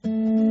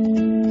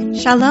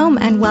Shalom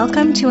and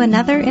welcome to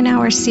another in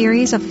our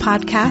series of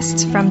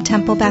podcasts from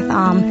Temple Beth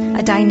Am,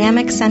 a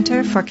dynamic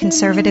center for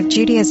conservative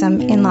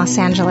Judaism in Los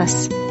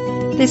Angeles.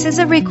 This is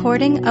a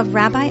recording of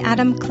Rabbi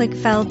Adam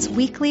Kligfeld's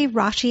weekly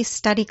Rashi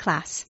study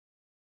class.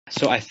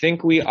 So I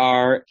think we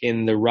are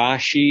in the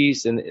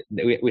Rashis, and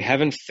we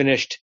haven't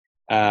finished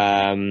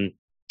the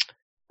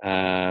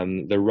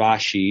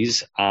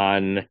Rashis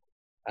on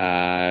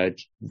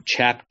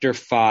chapter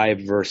 5,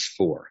 verse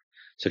 4.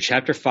 So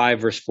chapter 5,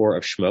 verse 4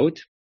 of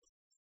Shemot.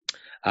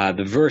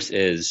 The verse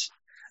is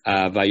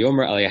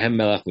Vayomer Aleichem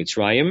Melech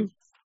Mitzrayim.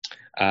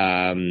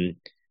 The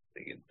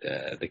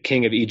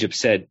king of Egypt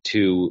said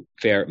to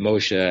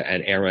Moshe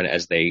and Aaron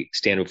as they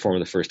stand before him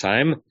the first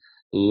time,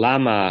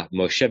 Lama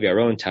Moshe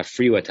v'Aaron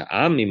tafriwa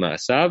ta'am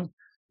mima'asav.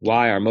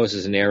 Why are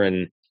Moses and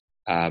Aaron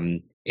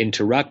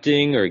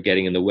interrupting or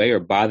getting in the way or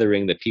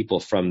bothering the people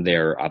from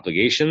their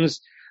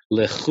obligations?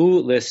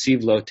 Lechu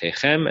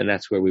lesivlotechem, and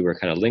that's where we were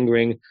kind of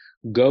lingering.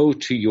 Go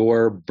to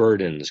your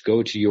burdens,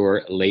 go to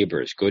your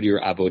labors, go to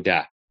your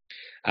avodah.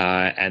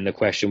 And the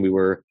question we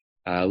were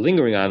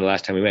lingering on the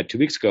last time we met 2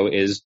 weeks ago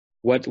is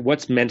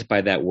what's meant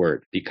by that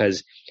word?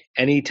 Because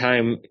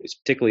anytime,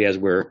 particularly as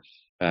we're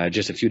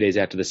just a few days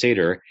after the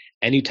Seder,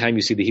 anytime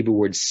you see the Hebrew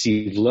word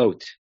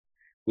sivlot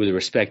with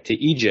respect to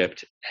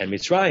Egypt and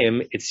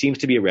Mitzrayim, it seems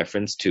to be a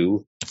reference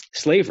to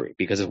slavery,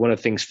 because it's one of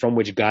the things from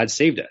which God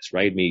saved us,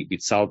 right?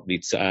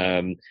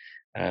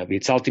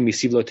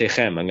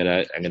 I'm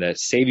gonna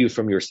save you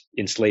from your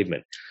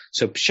enslavement.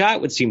 So Pshat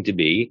would seem to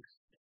be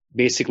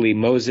basically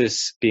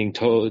Moses and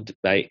Aaron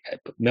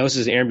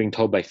being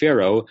told by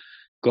Pharaoh,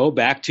 go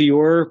back to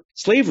your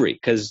slavery,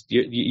 because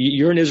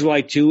you're an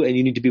Israelite too, and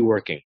you need to be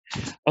working.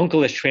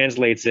 Onkelos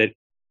translates it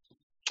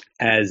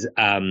as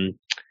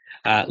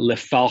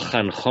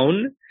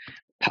lefalchanchon.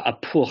 A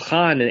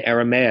pulchan in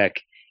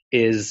Aramaic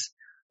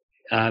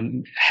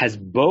has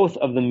both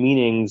of the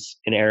meanings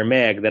in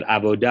Aramaic that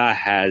avodah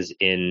has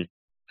in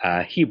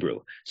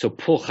Hebrew. So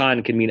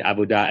pulchan can mean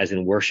avodah as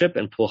in worship,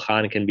 and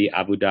pulchan can be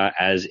avodah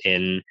as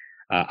in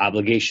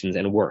obligations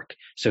and work.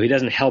 So he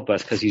doesn't help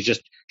us because he's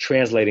just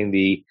translating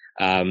the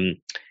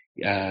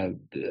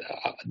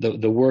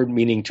word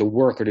meaning to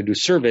work or to do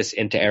service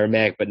into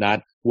Aramaic, but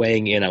not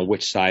weighing in on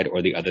which side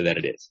or the other that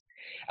it is.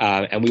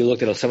 And we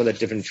looked at some of the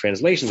different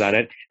translations on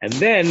it, and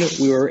then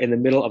we were in the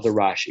middle of the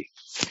Rashi.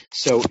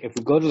 So if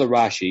we go to the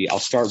Rashi, I'll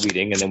start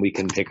reading, and then we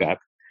can pick up.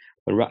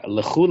 Lechu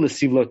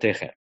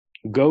lesivlotechem.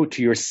 Go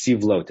to your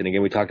sivlot. And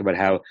again, we talked about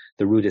how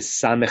the root is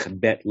samech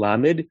bet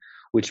lamed,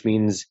 which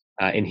means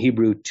in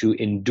Hebrew to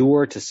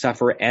endure, to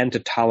suffer, and to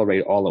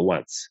tolerate all at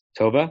once.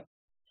 Tova?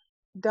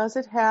 Does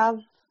it have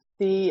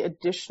the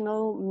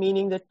additional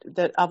meaning that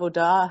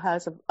avodah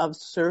has of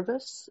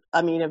service?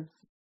 I mean, of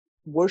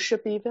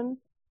worship even?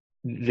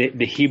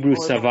 The Hebrew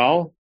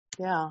saval?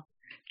 Yeah.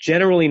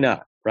 Generally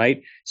not,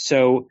 right?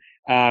 So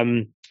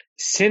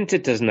since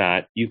it does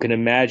not, you can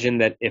imagine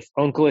that if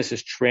Onkelos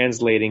is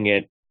translating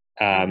it,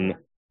 the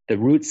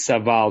root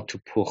saval to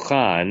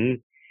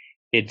pulchan,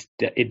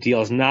 it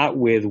deals not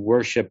with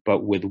worship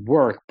but with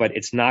work, but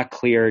it's not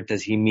clear,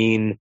 does he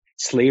mean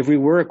slavery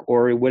work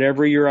or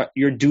whatever your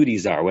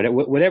duties are?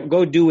 Whatever,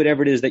 go do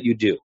whatever it is that you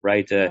do,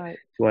 right? If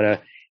you want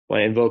to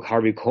invoke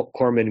Harvey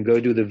Korman, go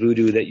do the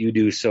voodoo that you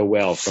do so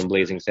well from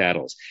Blazing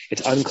Saddles.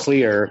 It's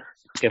unclear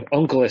if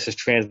Onkelos is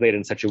translated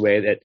in such a way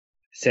that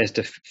says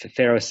to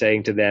Pharaoh,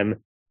 saying to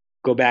them,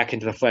 go back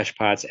into the flesh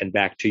pots and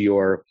back to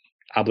your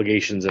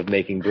obligations of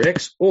making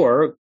bricks,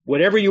 or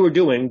whatever you were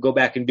doing, go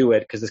back and do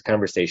it because this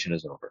conversation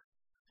is over.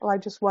 Well, I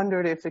just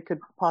wondered if it could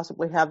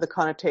possibly have the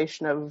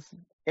connotation of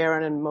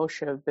Aaron and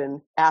Moshe have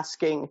been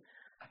asking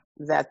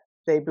that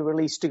they be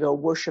released to go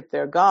worship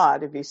their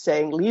God, if he's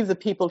saying, leave the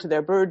people to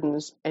their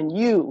burdens and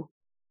you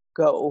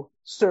go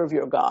serve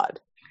your God.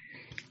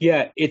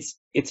 Yeah, it's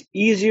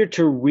easier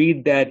to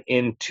read that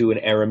into an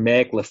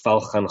Aramaic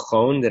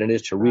lefalchanchon than it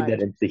is to read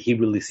that into the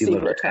Hebrew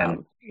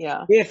lisivlotechem.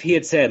 Yeah. If he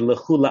had said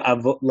lechu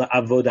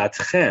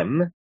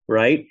la'avodatchem,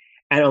 right,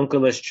 and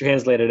Onkelos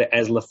translated it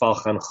as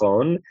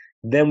lefalchanchon,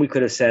 then we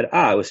could have said,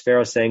 it was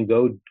Pharaoh saying,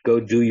 go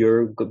do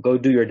your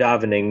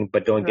davening,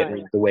 but don't get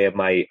in the way of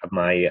my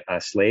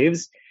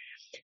slaves.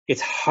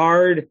 It's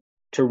hard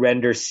to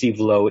render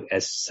sivlot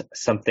as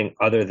something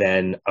other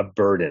than a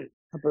burden.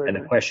 And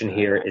the question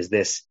here is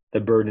this: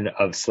 the burden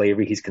of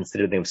slavery? He's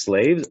considered them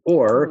slaves,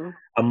 or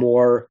a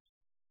more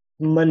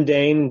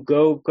mundane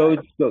go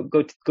to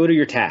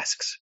your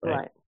tasks.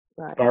 Right.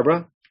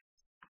 Barbara?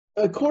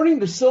 According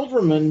to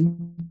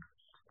Silverman,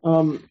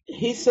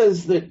 he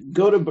says that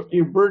go to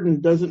your burden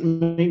doesn't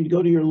mean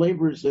go to your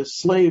labors as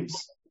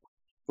slaves,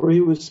 for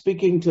he was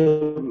speaking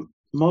to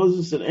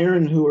Moses and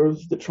Aaron, who are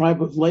of the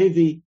tribe of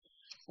Levi,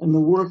 and the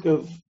work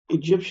of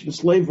Egyptian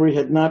slavery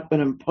had not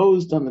been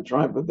imposed on the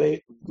tribe of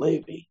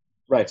Levi.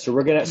 Right. So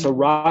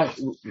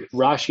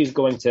Rashi is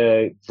going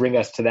to bring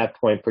us to that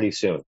point pretty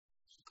soon.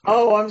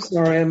 Oh, I'm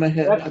sorry, I'm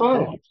ahead. That's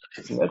fine.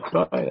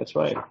 That's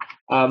fine.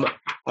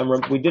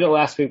 We did it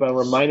last week, but I'm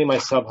reminding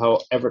myself how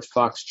Everett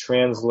Fox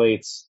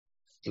translates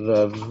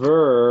the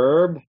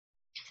verb.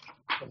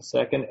 1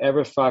 second.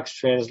 Everett Fox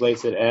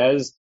translates it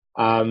as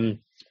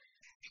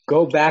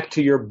Go back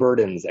to your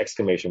burdens,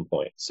 exclamation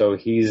point. So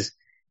he's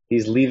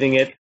leaving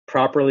it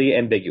properly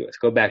ambiguous.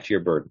 Go back to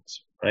your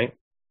burdens, right?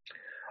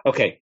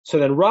 Okay, so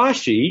then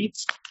Rashi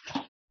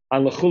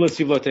on Lechu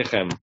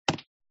l'sivlotechem.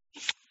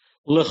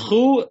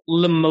 Lechu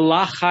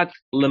l'melachtechem.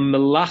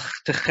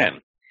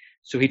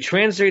 So he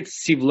translates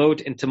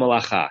sivlot into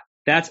malacha.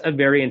 That's a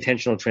very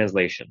intentional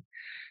translation,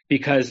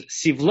 because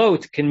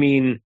sivlot can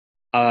mean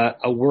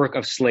a work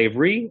of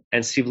slavery,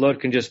 and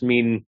sivlot can just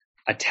mean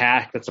a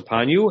task that's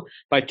upon you.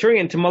 By turning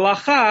it into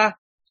malacha,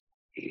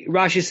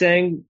 Rashi is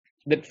saying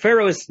that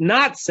Pharaoh is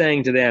not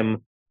saying to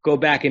them, go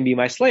back and be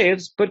my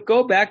slaves, but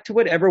go back to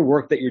whatever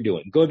work that you're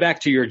doing. Go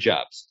back to your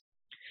jobs.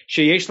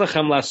 Sheyesh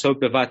lachem lasot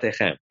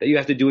bevatechem, that you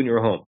have to do in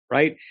your home,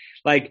 right?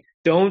 Like,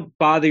 don't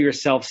bother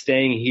yourself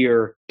staying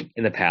here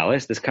in the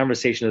palace. This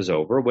conversation is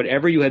over.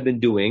 Whatever you had been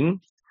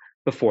doing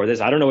before this,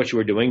 I don't know what you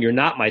were doing. You're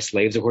not my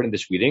slaves, according to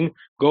this reading.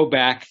 Go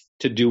back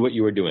to do what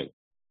you were doing.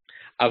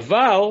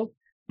 Aval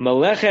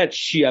melechet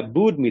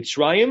shiabud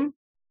mitzrayim,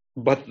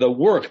 but the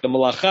work, the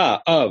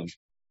malacha of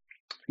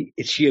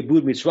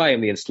shiabud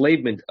mitzrayim, the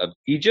enslavement of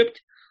Egypt,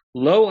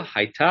 lo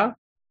haita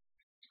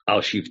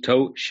al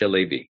shivto shel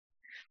Levi,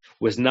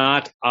 was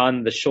not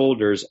on the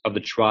shoulders of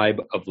the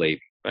tribe of Levi.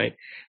 Right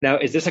now,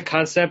 is this a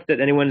concept that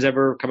anyone's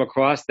ever come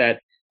across,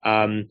 that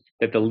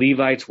that the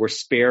Levites were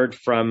spared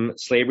from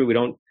slavery?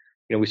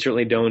 We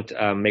certainly don't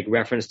make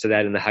reference to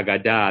that in the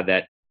Haggadah,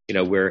 that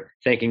we're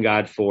thanking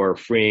God for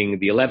freeing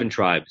the 11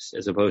 tribes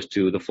as opposed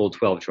to the full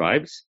 12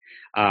 tribes.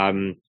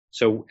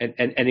 So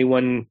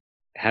anyone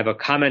have a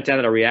comment on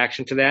it, a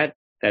reaction to that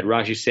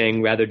Rashi's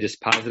saying rather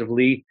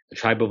dispositively the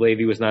tribe of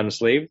Levi was not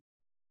enslaved?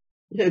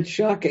 Yeah, it's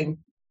shocking.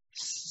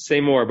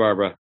 Say more,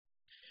 Barbara.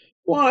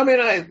 Well, I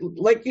mean,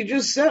 like you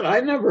just said, I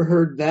never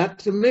heard that.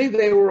 To me,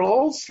 they were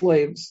all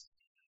slaves.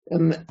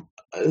 And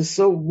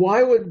so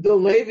why would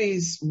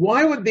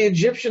the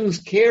Egyptians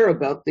care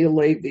about the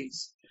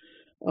Levites?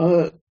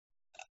 Why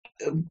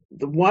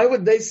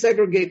would they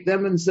segregate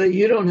them and say,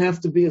 you don't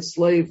have to be a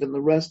slave and the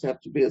rest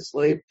have to be a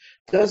slave?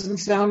 Doesn't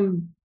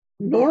sound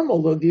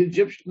normal, though. The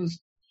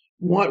Egyptians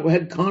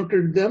had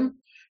conquered them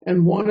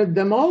and wanted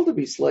them all to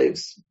be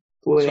slaves.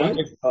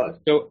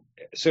 So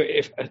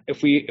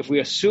if we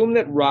assume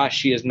that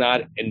Rashi is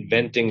not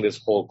inventing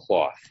this whole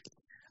cloth,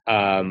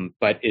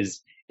 but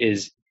is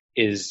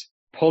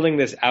pulling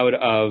this out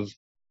of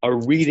a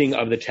reading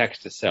of the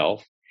text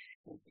itself,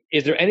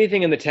 is there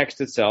anything in the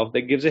text itself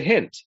that gives a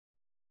hint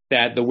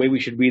that the way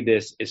we should read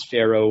this is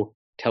Pharaoh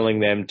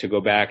telling them to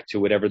go back to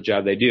whatever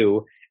job they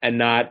do, and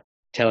not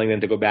telling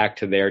them to go back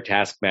to their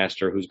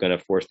taskmaster who's going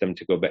to force them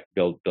to go back,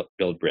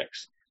 build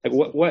bricks? Like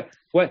what?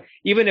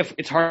 Even if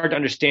it's hard to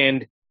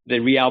understand the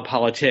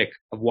realpolitik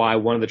of why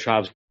one of the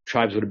tribes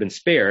would have been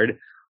spared,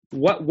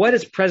 what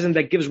is present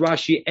that gives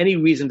Rashi any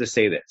reason to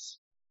say this?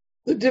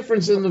 The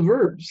difference in the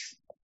verbs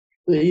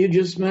that you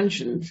just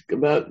mentioned,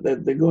 about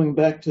that they're going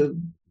back to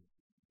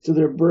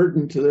their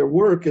burden, to their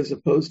work, as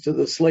opposed to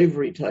the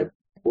slavery type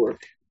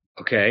work.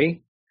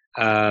 Okay.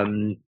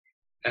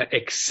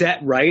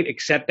 Except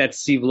that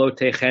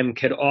sivlotechem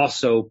could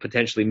also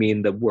potentially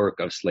mean the work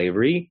of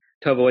slavery.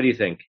 Tova, what do you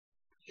think?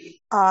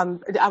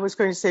 I was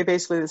going to say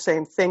basically the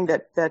same thing,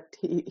 that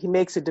he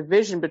makes a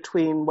division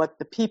between what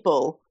the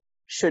people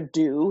should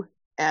do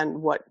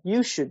and what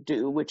you should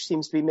do, which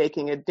seems to be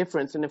making a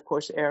difference. And of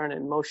course, Aaron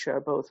and Moshe are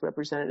both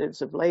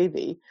representatives of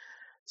Levi.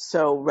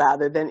 So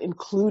rather than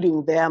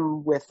including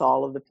them with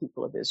all of the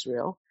people of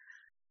Israel,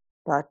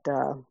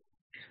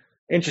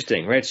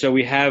 interesting, right? So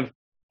we have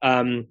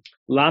Lama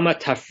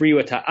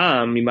tafriu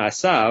ta'am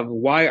mimasav.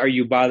 Why are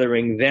you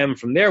bothering them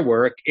from their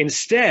work?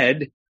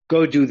 Instead,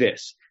 go do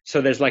this.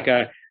 So there's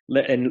the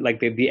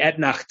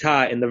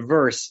etnachta in the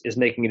verse is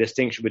making a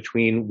distinction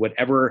between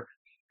whatever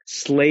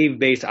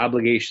slave-based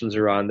obligations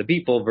are on the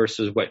people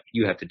versus what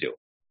you have to do.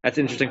 That's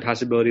an interesting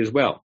possibility as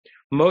well.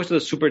 Most of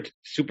the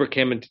super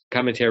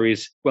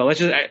commentaries,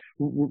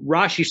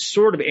 Rashi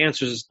sort of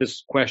answers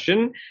this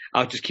question.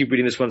 I'll just keep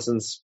reading this one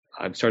since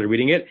I've started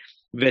reading it.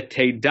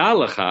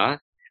 V'teidalecha,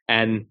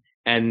 and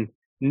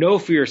know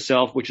for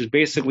yourself, which is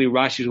basically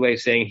Rashi's way of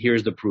saying,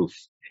 here's the proof.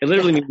 It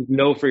literally means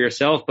know for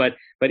yourself, but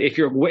if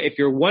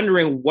you're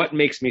wondering what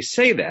makes me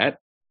say that,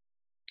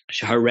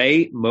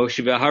 Shaharei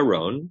Moshe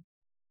v'Haron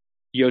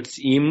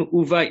Yotzim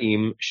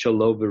Uvaim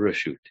Shelo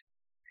v'Rashut.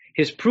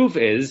 His proof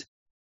is,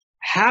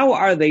 how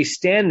are they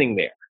standing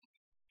there,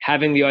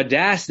 having the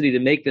audacity to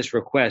make this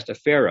request of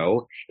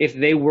Pharaoh, if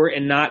they were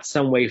in not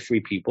some way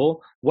free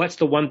people? What's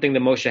the one thing that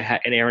Moshe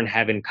and Aaron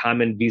have in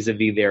common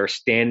vis-a-vis their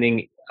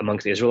standing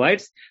amongst the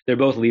Israelites? They're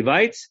both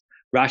Levites.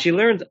 Rashi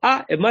learns,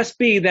 it must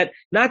be that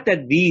not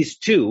that these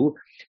two,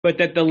 but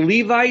that the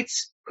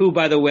Levites, who,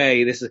 by the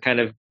way, this is kind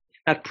of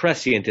not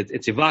prescient,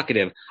 it's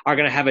evocative, are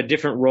going to have a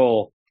different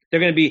role. They're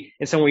going to be,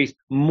 in some ways,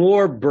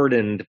 more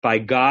burdened by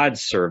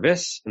God's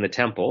service in the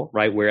temple,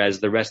 right? Whereas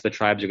the rest of the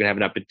tribes are going to have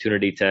an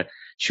opportunity to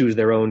choose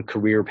their own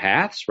career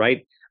paths,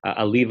 right?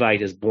 A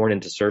Levite is born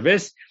into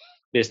service.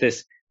 There's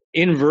this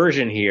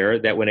inversion here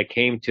that when it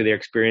came to their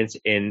experience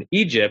in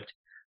Egypt,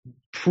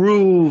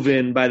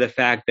 proven by the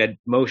fact that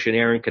Moshe and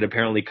Aaron could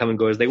apparently come and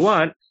go as they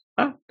want,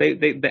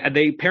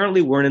 they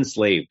apparently weren't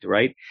enslaved,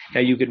 right?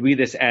 Now you could read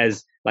this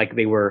as like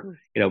they were,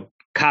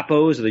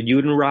 kapos of the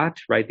Judenrat,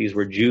 right? These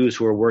were Jews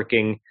who were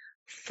working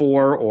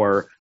for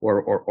or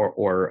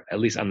at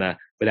least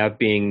without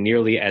being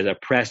nearly as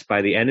oppressed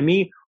by the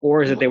enemy,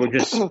 or is it they were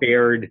just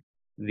spared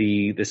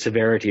the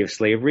severity of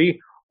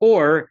slavery,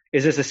 or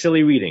is this a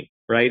silly reading,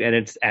 right?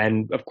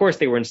 And of course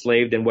they were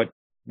enslaved, and what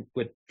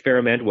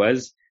Pharaoh meant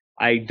was,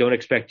 I don't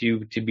expect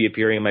you to be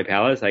appearing in my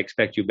palace. I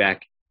expect you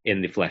back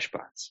in the flesh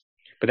pots.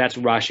 But that's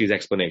Rashi's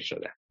explanation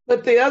of that.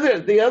 But the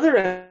other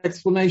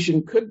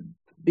explanation could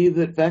be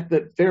the fact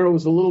that Pharaoh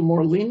was a little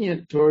more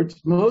lenient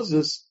towards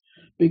Moses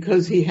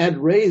because he had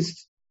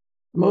raised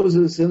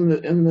Moses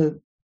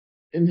in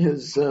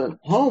his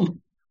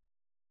home.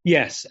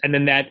 Yes, and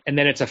then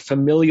it's a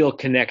familial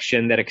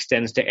connection that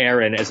extends to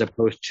Aaron as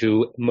opposed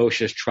to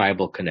Moshe's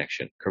tribal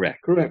connection.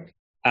 Correct.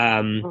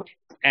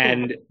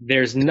 And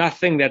there's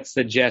nothing that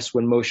suggests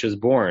when Moshe is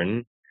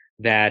born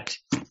that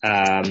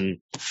the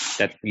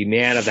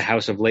man of the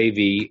house of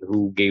Levi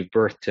who gave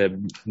birth to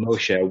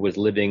Moshe was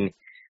living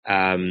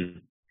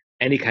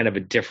any kind of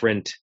a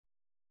different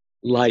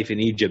life in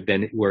Egypt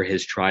than were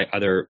his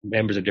other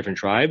members of different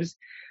tribes.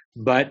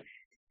 But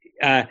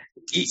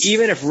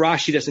even if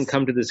Rashi doesn't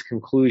come to this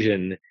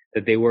conclusion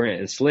that they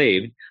weren't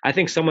enslaved, I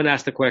think someone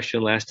asked the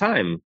question last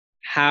time: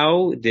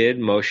 how did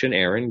Moshe and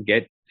Aaron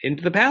get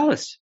into the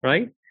palace?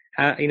 Right?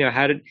 How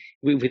did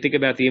we think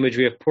about the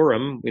imagery of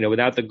Purim?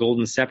 Without the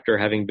golden scepter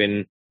having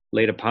been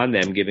laid upon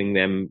them, giving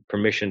them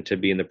permission to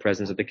be in the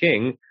presence of the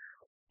king.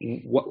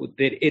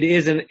 It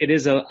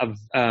is a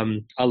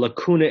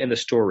lacuna in the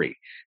story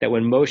that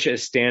when Moshe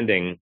is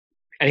standing,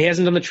 and he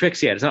hasn't done the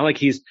tricks yet. It's not like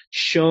he's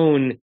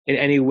shown in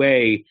any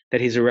way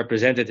that he's a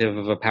representative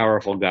of a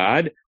powerful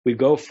God. We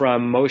go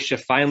from Moshe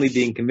finally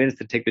being convinced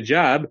to take the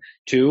job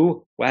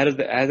to, how does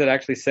it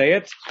actually say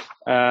it?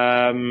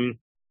 Ba'u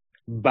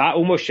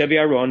Moshe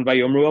v'Aaron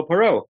vayomru el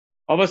Paro.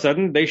 All of a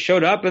sudden, they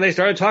showed up and they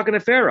started talking to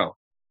Pharaoh.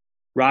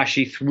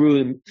 Rashi,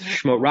 through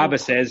Shmot Rabbah,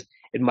 says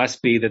it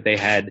must be that they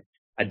had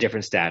a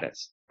different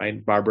status,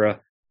 right?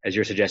 Barbara, as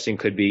you're suggesting,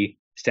 could be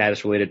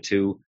status related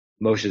to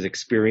Moshe's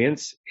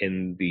experience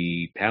in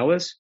the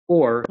palace,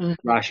 or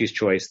Rashi's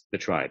choice, the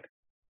tribe.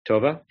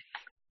 Tova?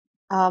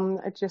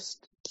 I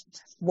just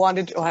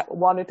wanted to,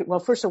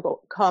 well, first of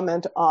all,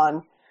 comment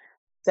on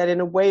that in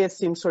a way it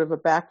seems sort of a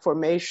back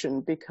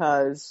formation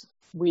because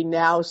we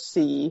now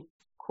see,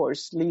 of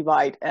course,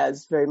 Levite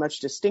as very much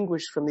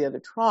distinguished from the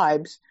other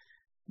tribes,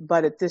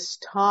 but at this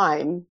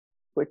time,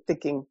 we're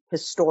thinking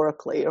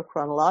historically or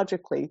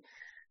chronologically,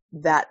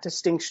 that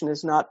distinction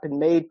has not been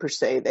made per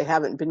se. They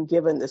haven't been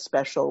given the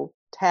special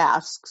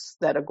tasks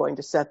that are going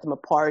to set them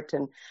apart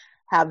and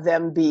have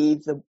them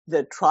be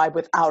the tribe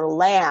without a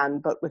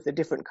land, but with a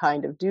different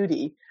kind of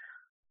duty.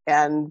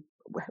 And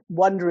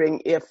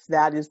wondering if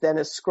that is then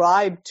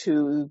ascribed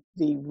to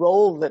the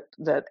role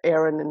that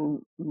Aaron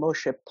and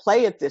Moshe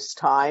play at this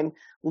time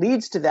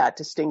leads to that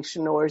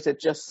distinction, or is it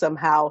just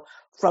somehow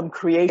from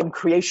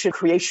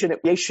creation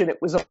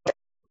it was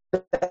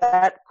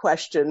that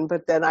question.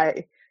 But then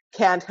I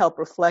can't help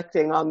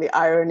reflecting on the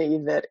irony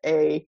that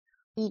a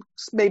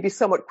maybe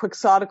somewhat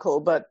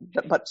quixotical but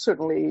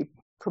certainly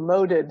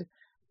promoted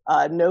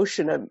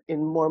notion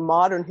in more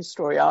modern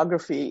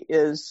historiography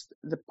is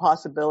the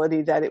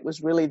possibility that it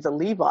was really the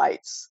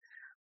Levites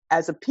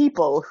as a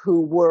people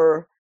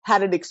who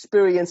had an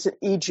experience in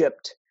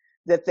Egypt,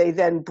 that they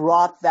then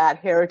brought that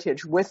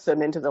heritage with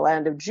them into the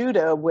land of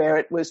Judah, where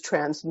it was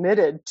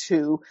transmitted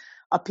to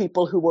a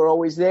people who were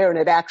always there and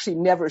had actually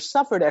never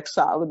suffered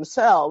exile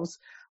themselves,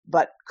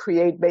 but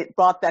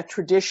brought that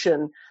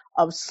tradition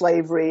of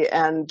slavery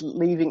and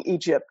leaving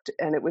Egypt.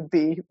 And it would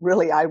be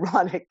really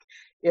ironic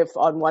if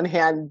on one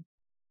hand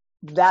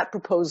that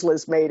proposal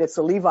is made, it's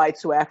the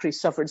Levites who actually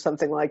suffered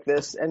something like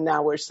this, and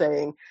now we're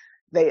saying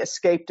they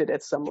escaped it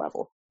at some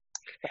level.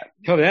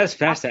 Oh, that's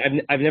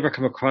fascinating. I've never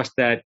come across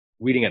that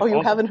reading at all. Oh,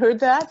 you haven't heard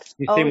that?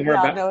 Can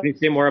you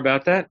say more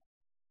about that?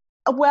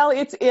 Well,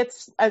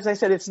 it's as I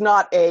said, it's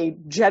not a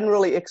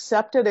generally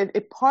accepted.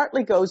 It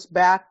partly goes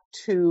back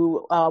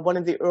to one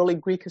of the early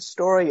Greek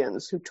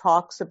historians who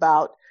talks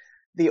about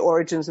the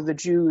origins of the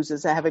Jews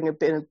as having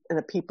been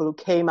a people who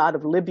came out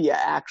of Libya,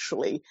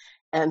 actually,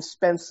 and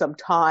spent some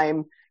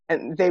time,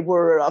 and they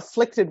were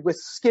afflicted with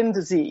skin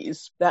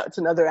disease. That's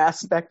another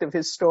aspect of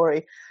his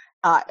story,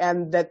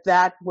 and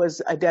that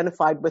was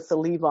identified with the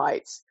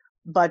Levites.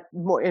 But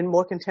in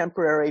more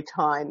contemporary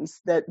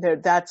times,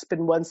 that's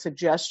been one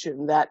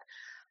suggestion, that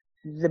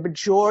the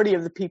majority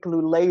of the people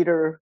who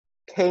later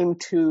came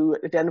to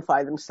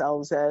identify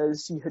themselves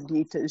as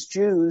Yehudit, as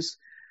Jews,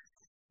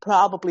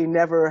 probably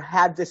never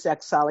had this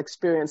exile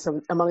experience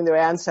among their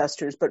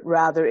ancestors, but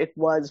rather it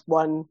was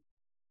one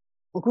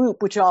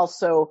group, which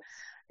also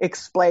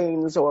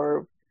explains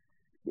to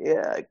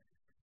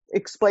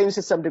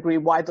some degree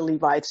why the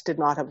Levites did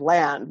not have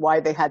land,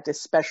 why they had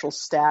this special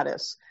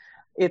status.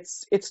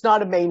 it's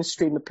not a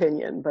mainstream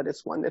opinion, but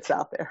it's one that's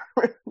out there.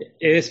 It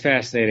is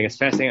fascinating. It's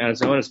fascinating on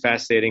its own. It's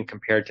fascinating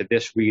compared to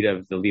this read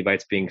of the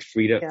Levites being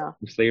freed from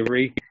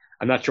slavery.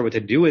 I'm not sure what to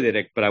do with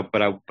it, but I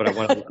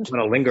want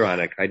to linger on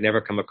it. I'd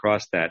never come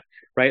across that.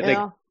 Right?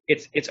 Yeah. Like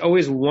it's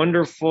always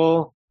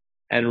wonderful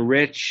and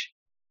rich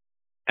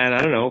and,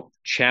 I don't know,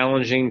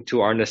 challenging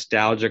to our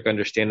nostalgic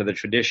understanding of the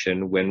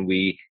tradition when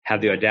we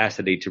have the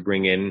audacity to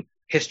bring in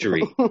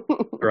history,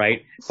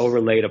 right,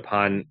 overlaid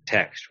upon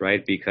text,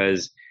 right?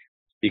 Because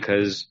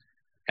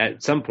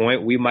at some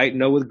point we might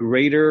know with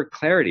greater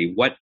clarity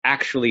what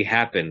actually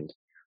happened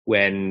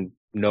when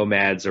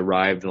nomads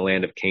arrived in the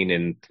land of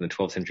Canaan in the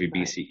 12th century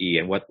BCE,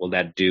 and what will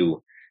that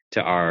do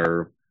to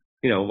our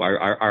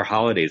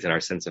holidays and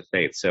our sense of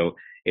faith. So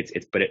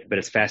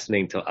it's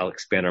fascinating to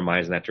expand our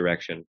minds in that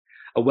direction.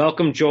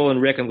 Welcome, Joel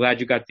and Rick. I'm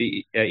glad you got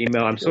the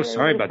email. I'm so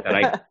sorry about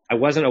that. I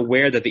wasn't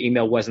aware that the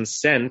email wasn't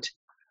sent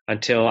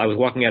until I was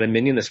walking out of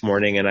Minyan this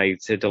morning, and I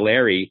said to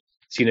Larry,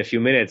 "See you in a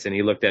few minutes," and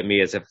he looked at me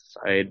as if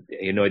I had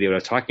no idea what I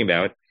was talking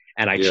about.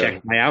 And I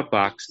checked my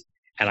outbox,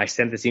 and I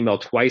sent this email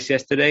twice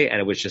yesterday, and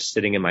it was just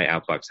sitting in my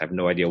outbox. I have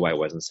no idea why it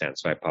wasn't sent,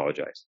 so I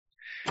apologize.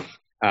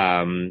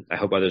 I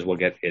hope others will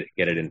get it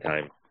in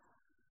time.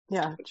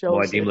 Yeah,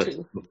 Joel said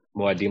too.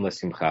 Moadim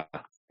l'simcha.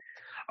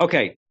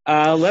 Okay,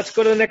 let's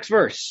go to the next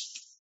verse.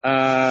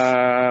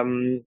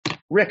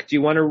 Rick, do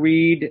you want to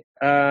read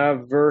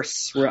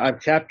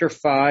chapter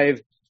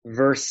 5,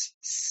 verse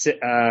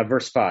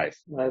 5?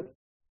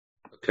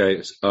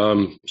 Okay,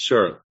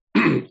 sure.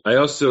 I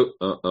also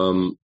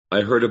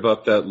I heard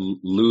about that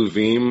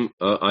Luvim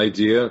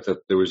idea,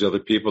 that there was other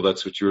people.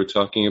 That's what you were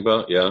talking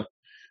about, yeah.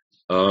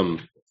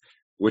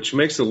 Which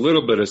makes a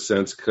little bit of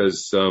sense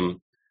because the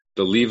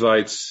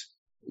Levites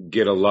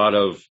get a lot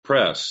of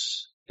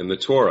press in the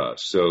Torah.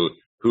 So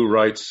who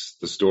writes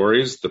the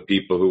stories? The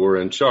people who were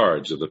in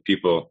charge of the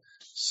people.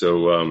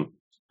 So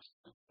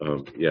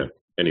yeah.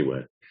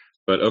 Anyway,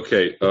 but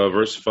okay.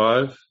 Verse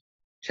 5.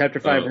 Chapter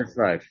 5, verse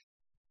 5.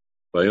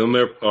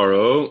 Vayomer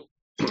Paro,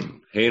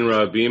 Hein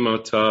Rabim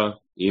Ata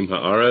Im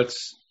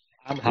Haaretz.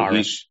 Am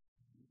Haaretz.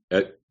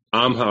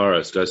 Am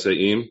Haaretz. Did I say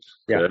Im?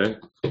 Yeah. Okay.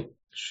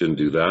 Shouldn't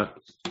do that.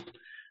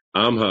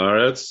 Am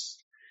Haaretz,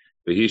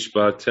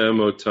 V'hishbatem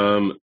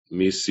Otam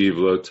Misiv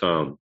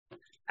Lotam.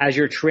 As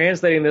you're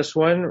translating this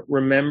one,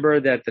 remember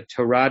that the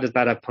Torah does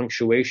not have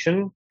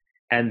punctuation,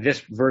 and this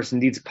verse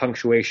needs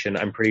punctuation,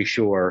 I'm pretty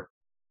sure,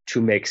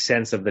 to make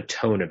sense of the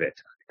tone of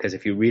it. Because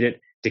if you read it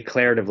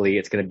declaratively,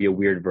 it's going to be a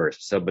weird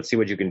verse. But see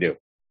what you can do.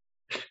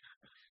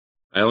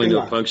 I only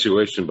know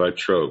punctuation by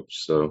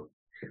tropes, so.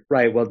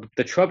 Right. Well,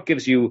 the trope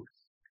gives you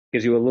a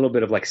little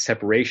bit of like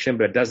separation,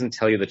 but it doesn't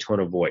tell you the tone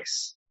of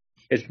voice.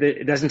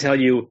 It doesn't tell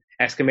you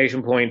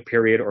exclamation point,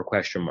 period, or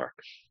question mark.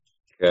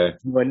 Okay.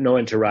 No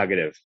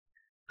interrogative.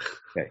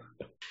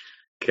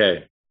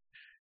 Okay.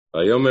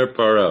 Vayomer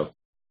Paro.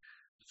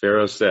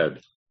 Pharaoh said.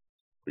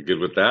 We good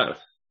with that?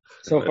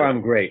 So far,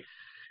 I'm great.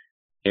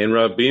 Hein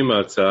Rabim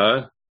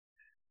Ata.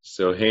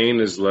 So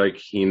Hein is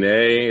like Hine.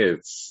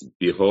 It's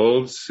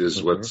beholds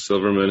is what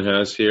Silverman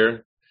has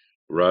here.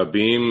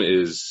 Rabim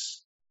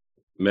is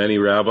many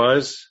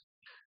rabbis.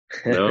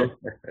 No?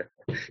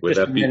 Would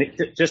that be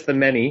just the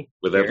many?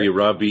 Would that be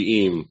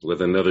Rabbiim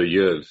with another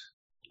yud?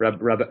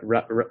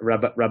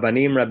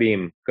 Rabbanim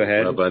Rabim. Go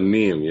ahead.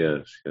 Rabbanim,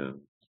 yes. Yeah.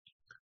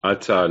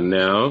 Ata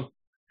now.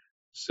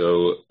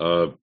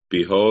 So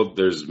behold,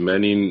 there's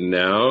many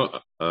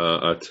now.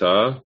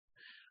 Ata.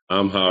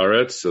 Am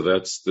Haaretz. So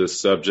that's the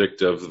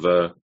subject of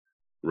the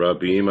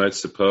Rabim, I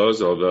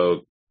suppose,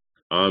 although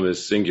Am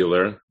is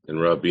singular and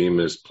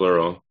Rabim is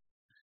plural.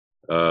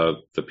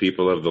 The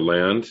people of the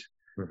land.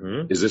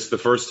 Mm-hmm. Is this the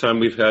first time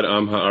we've had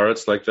Am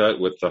Haaretz like that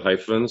with the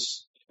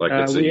hyphens? Like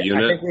it's a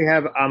unit? I think we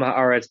have Am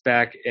Haaretz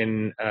back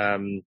in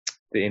the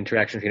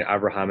interaction between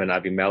Abraham and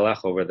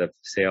Abimelech over the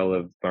sale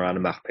of Maran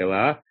and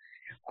Machpelah.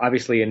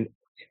 Obviously, maybe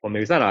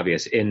it's not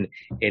obvious. In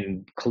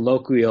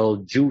colloquial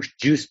Jew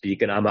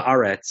speak, an Am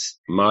Haaretz,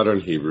 modern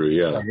Hebrew,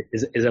 yeah,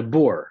 is a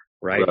boor,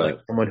 right?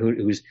 Like someone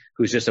who's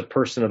just a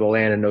person of the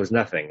land and knows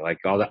nothing. Like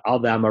all the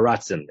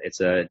Amaratzim,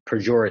 it's a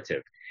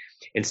pejorative.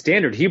 In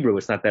standard Hebrew,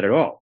 it's not that at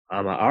all.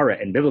 Am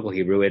Haaretz in biblical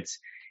Hebrew, it's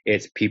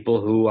people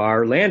who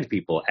are land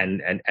people,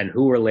 and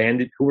who were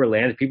land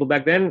people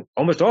back then.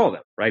 Almost all of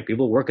them, right?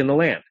 People work in the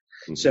land.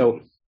 Mm-hmm.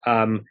 So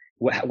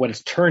what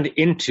it's turned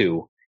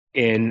into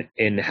in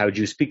how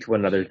Jews speak to one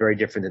another is very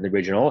different than the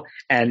original,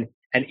 and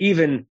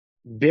even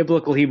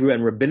biblical Hebrew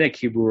and rabbinic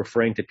Hebrew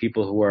referring to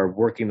people who are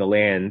working the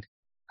land.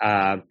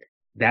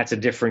 That's a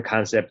different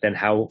concept than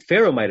how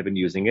Pharaoh might have been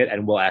using it.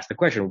 And we'll ask the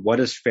question: what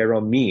does Pharaoh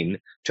mean?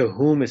 To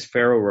whom is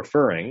Pharaoh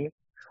referring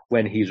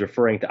when he's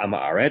referring to Am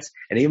Haaretz?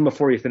 And even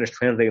before you finish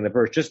translating the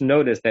verse, just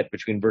notice that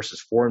between verses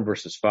 4 and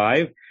verses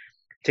 5,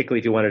 particularly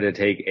if you wanted to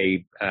take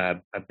a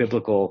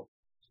biblical,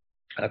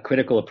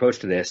 critical approach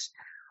to this,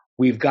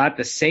 we've got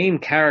the same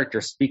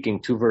character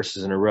speaking 2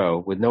 verses in a row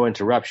with no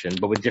interruption,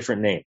 but with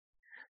different names.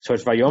 So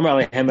it's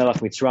Vayomer Aleichem Melech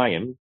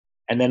Mitzrayim,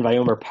 and then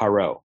Vayomer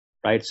Paro,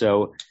 right?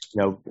 So,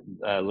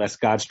 lest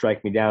God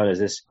strike me down as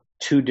this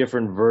two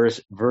different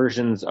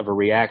versions of a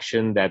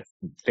reaction that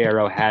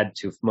Pharaoh had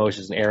to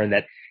Moses and Aaron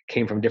that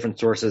came from different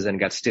sources and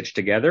got stitched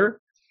together?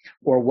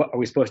 Or what are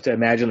we supposed to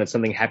imagine that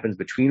something happens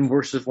between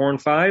verses 4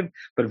 and 5?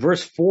 But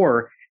verse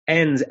 4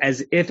 ends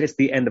as if it's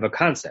the end of a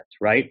concept,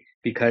 right?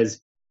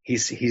 Because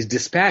he's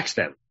dispatched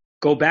them.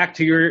 Go back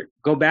to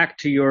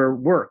your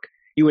work.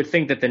 You would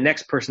think that the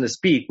next person to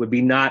speak would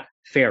be not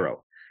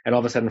Pharaoh. And all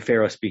of a sudden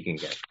Pharaoh speaking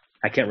again.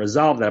 I can't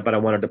resolve that, but I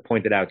wanted to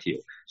point it out to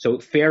you. So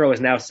Pharaoh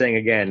is now saying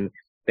again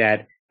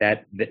that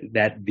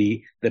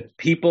the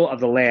people of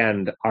the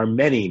land are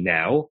many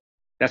now.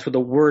 That's what the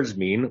words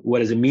mean. What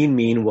does it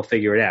mean? We'll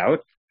figure it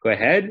out. Go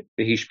ahead.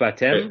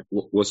 V'hishbatem.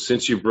 Well,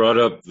 since you brought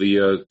up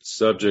the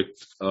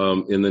subject,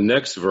 in the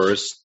next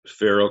verse,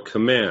 Pharaoh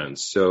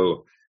commands.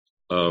 So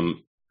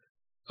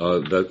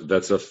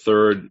that's a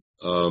third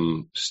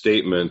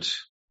statement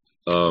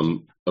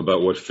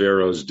about what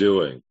Pharaoh's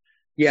doing.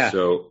 Yeah.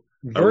 So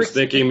I was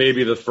thinking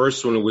maybe the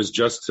first one was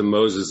just to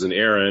Moses and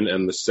Aaron,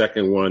 and the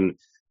second one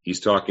he's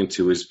talking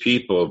to his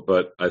people.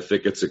 But I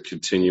think it's a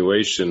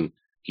continuation.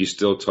 He's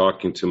still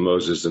talking to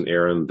Moses and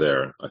Aaron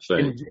there, I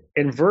think.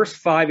 In verse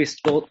 5, he's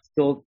still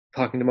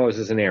talking to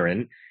Moses and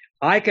Aaron.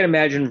 I can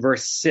imagine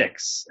verse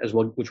 6,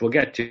 which we'll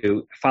get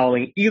to,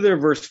 following either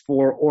verse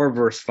 4 or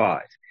verse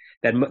 5.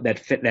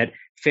 That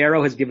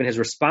Pharaoh has given his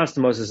response to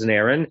Moses and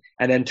Aaron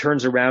and then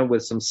turns around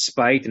with some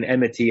spite and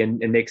enmity and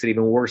makes it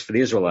even worse for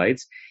the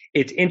Israelites.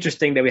 It's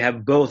interesting that we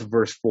have both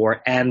verse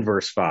 4 and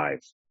verse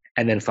 5,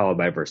 and then followed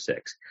by verse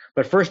 6.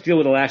 But first deal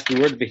with the last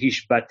two words,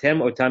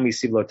 v'hishbatem otam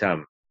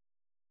yisivlotam.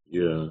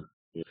 Yeah.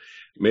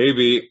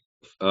 Maybe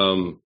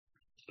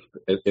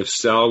if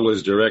Sal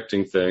was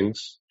directing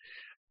things,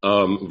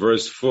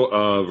 verse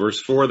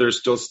 4, they're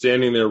still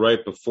standing there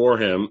right before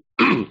him,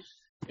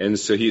 and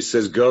so he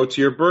says, "Go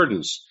to your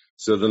burdens."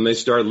 So then they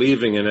start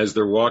leaving, and as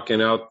they're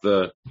walking out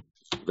the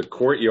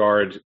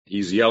courtyard,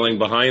 he's yelling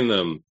behind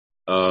them.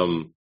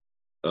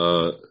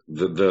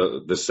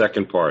 The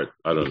second part,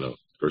 I don't know,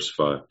 verse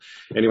 5.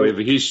 Anyway,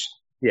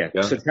 yeah.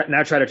 So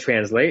now try to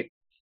translate.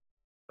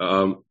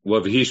 Well,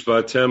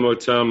 v'hishbatem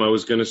otam, I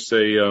was going to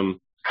say,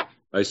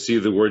 I see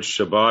the word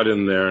Shabbat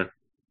in there.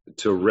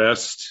 To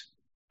rest,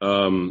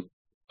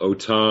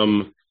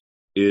 otam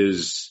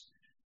is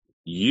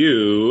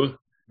you.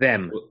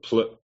 Them.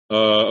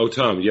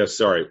 Otam, yes,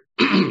 sorry.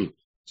 So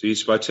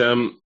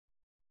hishbatem,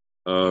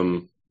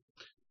 well,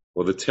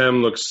 the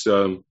tem looks,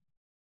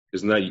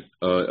 is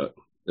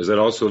that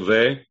also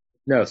they?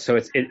 No, so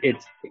it's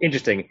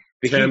interesting.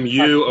 Tem,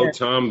 you,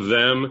 otam,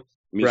 them.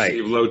 Right.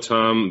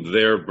 Lotam,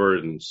 their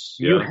burdens.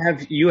 Yeah.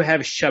 You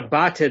have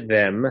Shabbated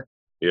them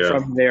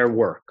from their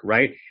work,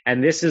 right?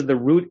 And this is the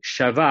root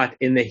Shavat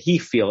in the he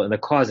feel, in the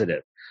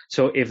causative.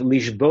 So if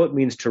lishbot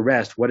means to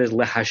rest, what does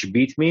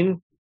lehashbit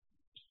mean?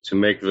 To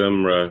make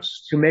them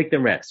rest. To make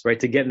them rest, right?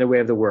 To get in the way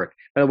of the work.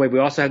 By the way, we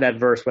also have that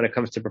verse when it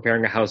comes to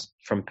preparing a house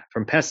from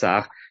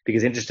Pesach,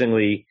 because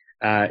interestingly,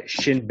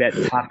 Shin Bet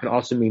Tav can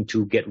also mean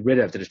to get rid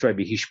of, to destroy.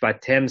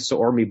 V'hishbatem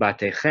so'or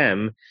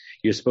mibatechem.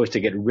 You're supposed to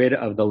get rid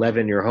of the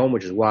leaven in your home,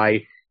 which is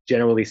why,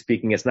 generally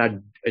speaking, it's not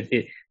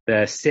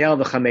the sale of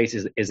the chametz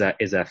is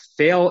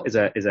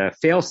a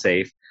fail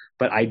safe.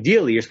 But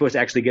ideally, you're supposed to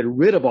actually get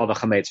rid of all the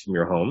chametz from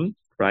your home,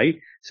 right?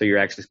 So you're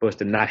actually supposed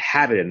to not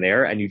have it in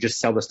there, and you just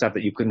sell the stuff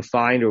that you couldn't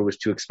find or was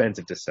too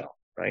expensive to sell,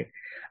 right?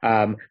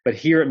 But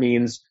here it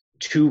means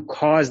to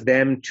cause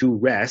them to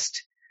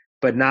rest,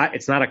 but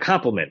it's not a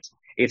compliment.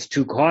 It's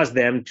to cause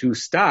them to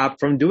stop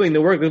from doing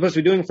the work they're supposed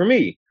to be doing for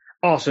me.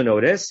 Also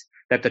notice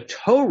that the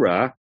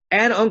Torah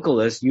and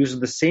Onkelos uses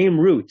the same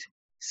root,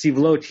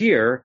 sivlot,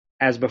 here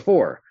as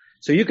before.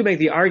 So you can make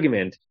the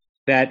argument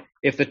that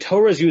if the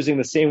Torah is using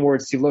the same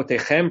word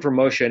sivlotechem for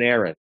Moshe and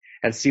Aaron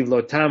and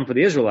sivlotam for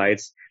the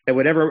Israelites, that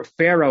whatever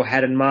Pharaoh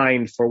had in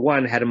mind for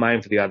one had in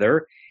mind for the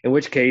other, in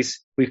which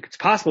case it's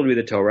possible to read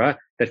the Torah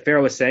that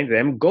Pharaoh was saying to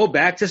them, go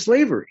back to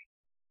slavery,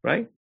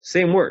 right?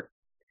 Same word.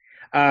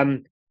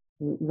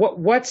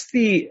 What's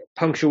the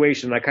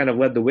punctuation that kind of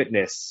led the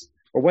witness,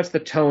 or what's the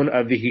tone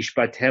of the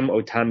hishbatem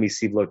otam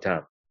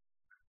yisivlotam?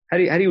 How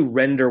do you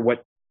render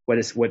what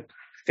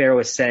Pharaoh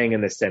is saying in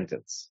this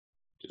sentence?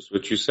 Just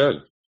what you said.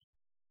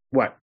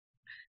 What?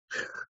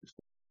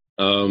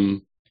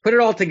 Put it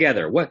all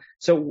together. What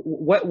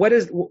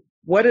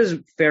is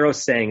Pharaoh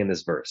saying in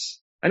this verse?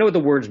 I know what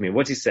the words mean.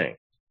 What's he saying?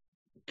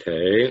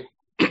 Okay.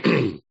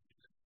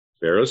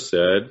 Pharaoh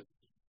said,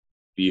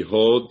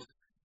 "Behold,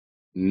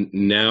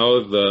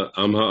 now the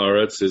Am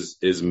Haaretz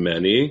is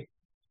many."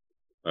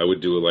 I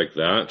would do it like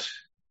that.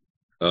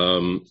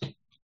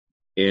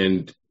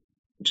 And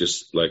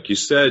just like you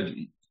said,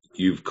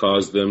 you've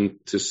caused them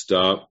to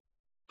stop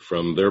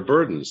from their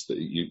burdens.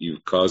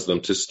 You've caused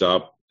them to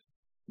stop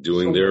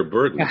doing their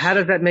burdens. How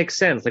does that make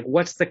sense? Like,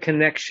 what's the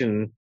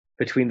connection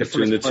between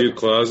the two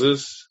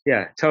clauses?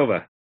 Yeah,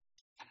 Tova.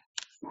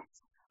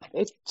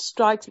 It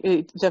strikes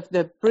me,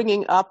 the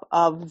bringing up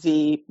of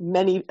the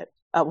many,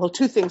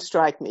 two things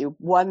strike me.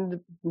 One,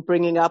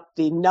 bringing up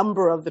the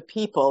number of the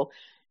people,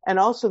 and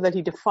also that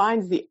he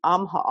defines the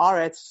Am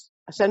Haaretz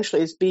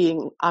essentially as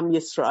being Am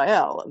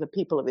Yisrael, the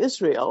people of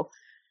Israel.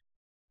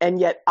 and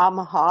yet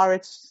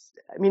Amharites,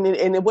 I mean,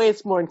 in a way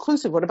it's more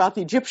inclusive. What about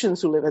the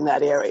Egyptians who live in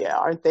that area?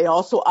 Aren't they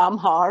also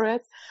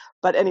Amharites?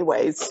 But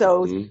anyway,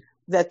 so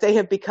that they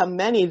have become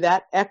many,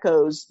 that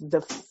echoes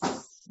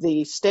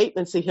the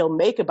statements that he'll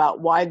make about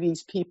why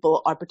these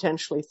people are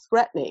potentially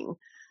threatening,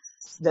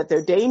 that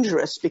they're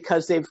dangerous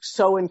because they've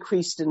so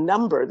increased in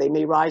number. They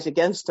may rise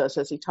against us,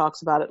 as he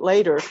talks about it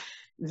later.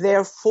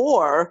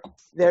 Therefore,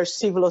 their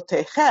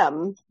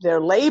sivilotechem, their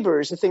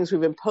labors, the things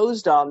we've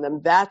imposed on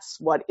them, that's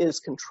what is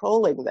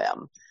controlling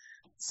them.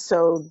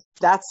 So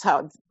that's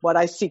what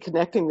I see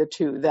connecting the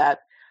two, that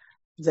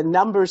the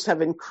numbers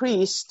have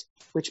increased,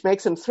 which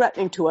makes them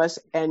threatening to us,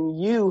 and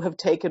you have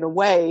taken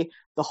away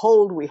the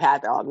hold we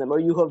had on them, or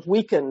you have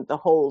weakened the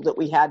hold that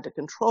we had to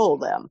control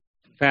them.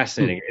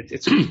 Fascinating.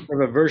 It's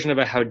sort of a version of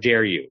a how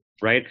dare you,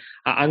 right?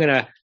 I'm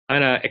gonna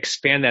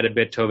expand that a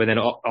bit, Tova, and then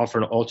offer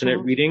an alternate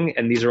reading,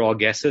 and these are all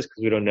guesses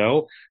because we don't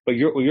know. But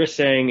what you're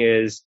saying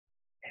is,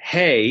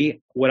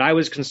 hey, what I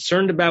was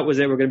concerned about was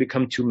they were going to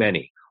become too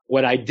many.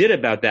 What I did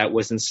about that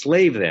was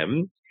enslave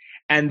them,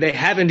 and they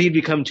have indeed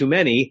become too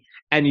many,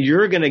 and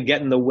you're going to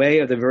get in the way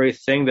of the very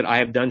thing that I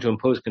have done to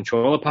impose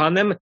control upon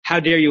them. How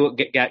dare you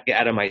get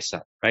out of my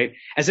son, right?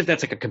 As if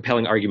that's like a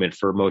compelling argument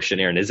for Moshe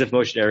and Aaron. As if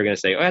Moshe and Aaron are going to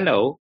say,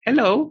 oh,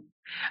 hello.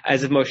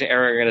 As if Moshe and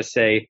Aaron are going to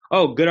say,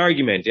 oh, good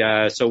argument.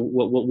 So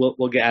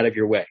we'll get out of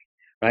your way,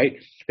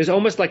 right? There's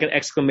almost like an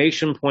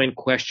exclamation point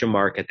question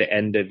mark at the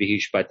end of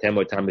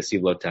V'hishbatem otam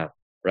b'sivlotam,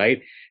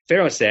 right?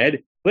 Pharaoh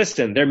said,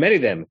 listen, there are many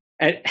of them,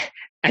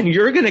 and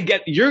you're going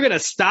to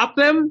stop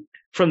them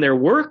from their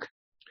work.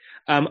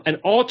 An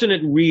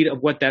alternate read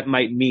of what that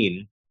might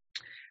mean,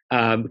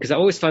 because I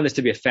always found this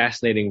to be a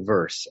fascinating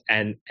verse,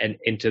 and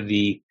into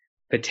the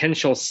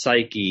potential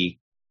psyche,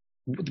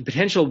 the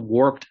potential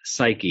warped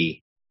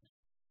psyche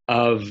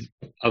of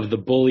the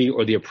bully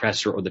or the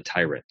oppressor or the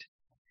tyrant,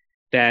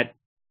 that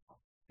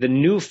the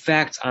new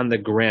facts on the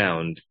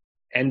ground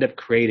end up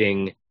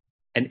creating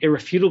an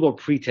irrefutable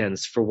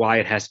pretense for why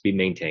it has to be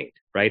maintained,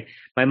 right?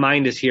 My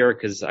mind is here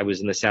because I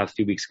was in the South a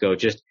few weeks ago.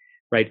 Just,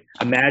 right,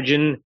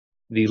 imagine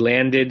the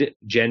landed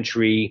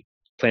gentry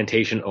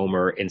plantation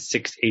owner in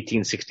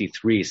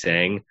 1863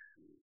 saying,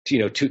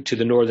 to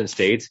the northern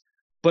states,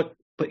 but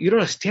you don't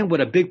understand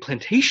what a big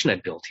plantation I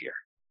built here.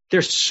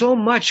 There's so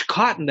much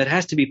cotton that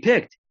has to be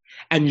picked,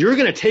 and you're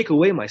going to take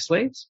away my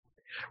slaves,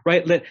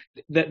 right?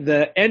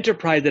 The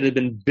enterprise that had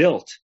been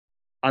built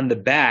on the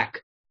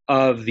back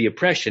of the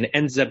oppression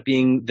ends up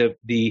being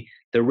the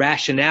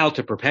rationale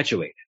to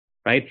perpetuate it,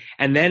 right?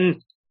 And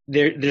then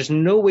there's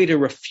no way to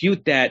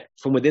refute that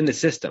from within the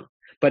system.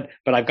 But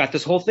I've got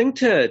this whole thing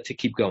to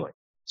keep going.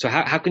 So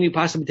how can you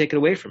possibly take it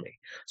away from me?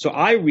 So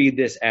I read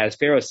this as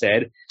Pharaoh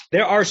said,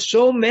 there are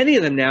so many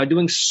of them now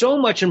doing so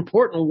much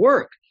important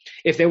work.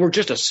 If they were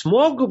just a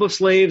small group of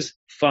slaves,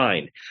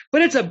 fine.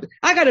 But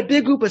I got a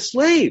big group of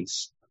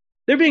slaves.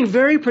 They're being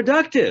very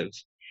productive.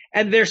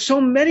 And there's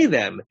so many of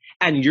them.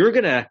 And you're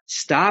going to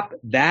stop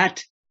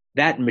that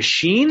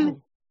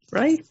machine,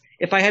 right?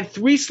 If I had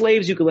 3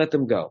 slaves, you could let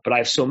them go. But I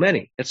have so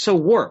many. It's so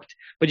warped.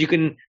 But you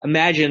can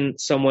imagine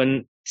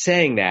someone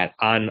saying that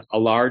on a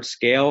large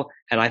scale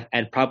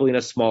and probably in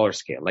a smaller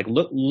scale. Like,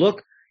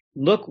 look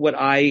what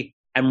I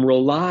am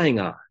relying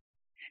on.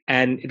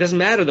 And it doesn't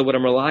matter that what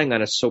I'm relying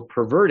on is so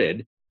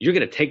perverted. You're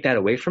going to take that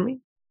away from me?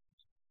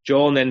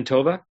 Joel and then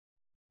Tova?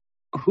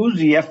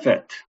 Who's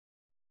Yefet?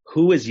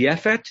 Who is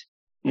Yefet?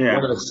 Yeah.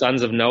 One of the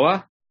sons of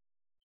Noah?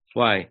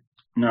 Why?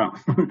 No.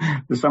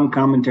 There's some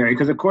commentary.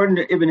 Because according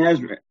to Ibn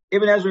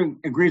Ezra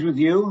agrees with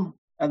you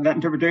on that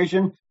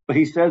interpretation, but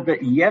he says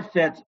that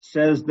Yefet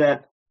says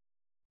that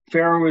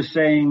Pharaoh was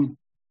saying,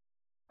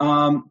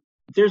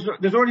 there's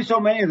already so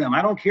many of them.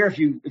 I don't care if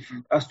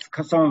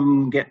some of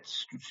them get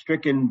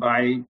stricken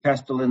by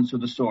pestilence or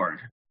the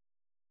sword.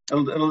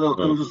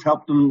 It'll just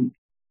help them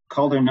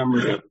call their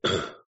numbers up.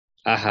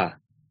 Aha.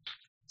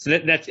 So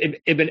that's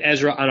Ibn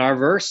Ezra on our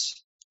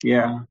verse?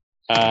 Yeah.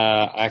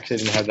 I actually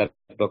didn't have that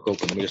book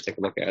open. Let me just take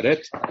a look at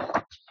it.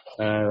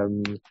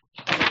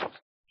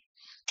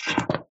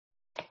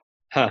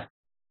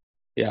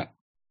 Yeah.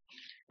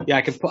 Yeah,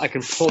 I can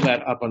pull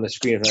that up on the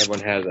screen if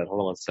everyone has that.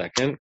 Hold on 1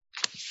 second.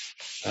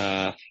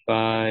 5.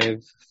 All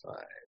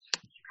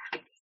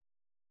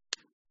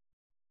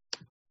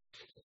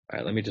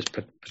right, let me just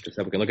put this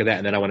up. We can look at that,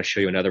 and then I want to show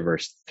you another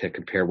verse to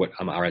compare what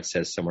Amaret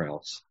says somewhere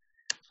else.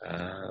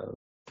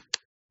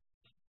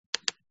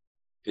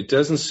 It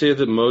doesn't say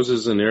that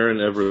Moses and Aaron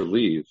ever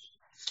leave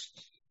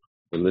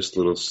in this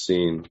little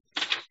scene.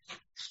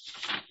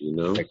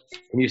 Can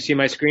you see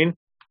my screen?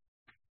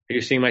 Are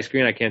you seeing my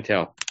screen? I can't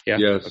tell. Yeah?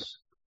 Yes. Okay.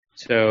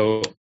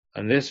 So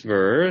on this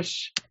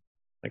verse,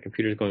 my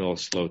computer's going a little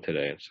slow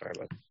today. I'm sorry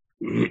about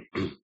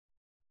that.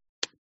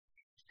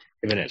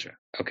 Ibn Ezra.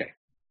 Okay.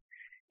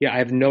 Yeah, I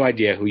have no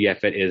idea who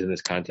Yefet is in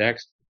this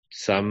context.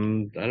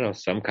 Some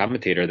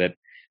commentator that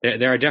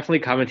there are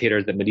definitely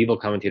commentators that medieval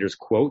commentators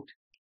quote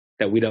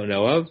that we don't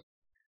know of.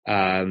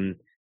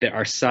 There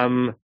are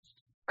some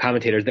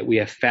commentators that we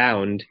have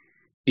found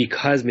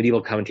because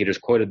medieval commentators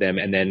quoted them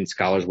and then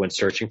scholars went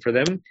searching for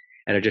them.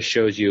 And it just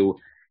shows you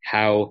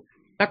how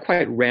not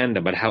quite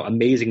random, but how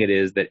amazing it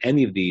is that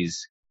any of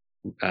these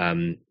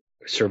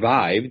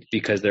survived,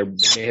 because there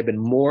may have been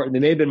more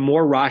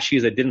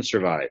Rashis that didn't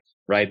survive,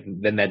 right,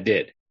 than that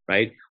did,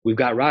 right? We've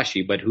got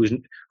Rashi, but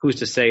who's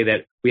to say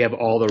that we have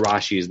all the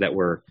Rashis that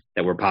were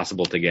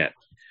possible to get?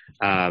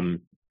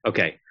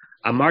 Okay.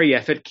 Amar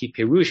Yefet ki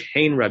pirush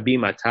hein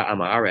rabim ata am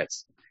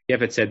haaretz.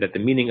 Yefet said that the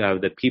meaning of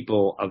the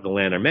people of the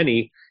land are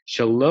many.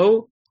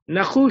 Shalo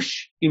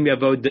nachush im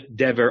yavod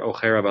dever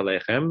ocherav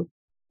aleichem.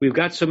 We've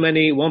got so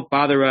many, it won't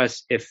bother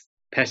us if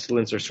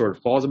pestilence or sword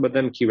falls upon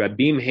them. Ki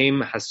rabim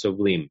heim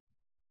hasovlim.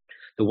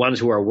 The ones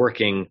who are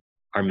working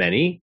are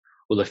many.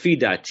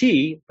 Ulafi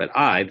dati, but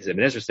I, this is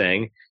Ibn Ezra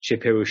saying,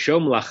 sheperusho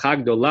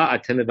mlacha gdola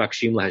atem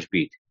mevakshim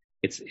lahashbit.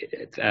 It's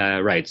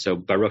right. So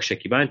Baruch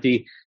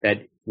Shekibanti,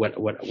 that what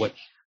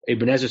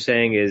Ibn Ezra is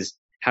saying is,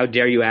 how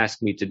dare you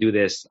ask me to do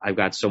this? I've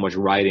got so much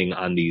riding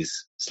on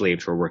these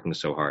slaves who are working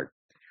so hard.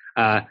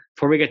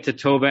 Before we get to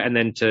Tova and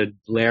then to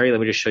Larry, let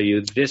me just show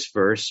you this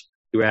verse.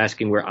 You were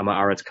asking where Am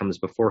Haaretz comes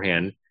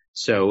beforehand.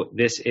 So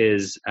this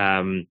is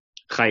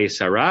Chayei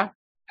Sarah,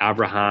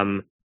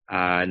 Abraham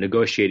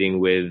negotiating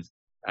with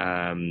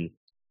what's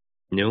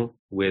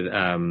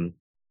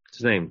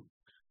his name?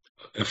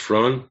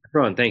 Ephron,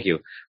 thank you,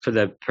 for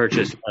the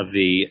purchase of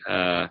the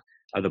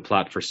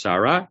plot for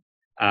Sarah.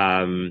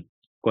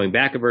 Going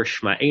back a verse,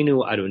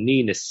 Shma'enu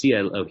Adoni Nasi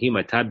Elohim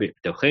Atah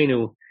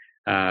B'tochenu.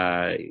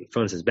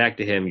 Ephron says back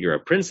to him, you're a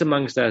prince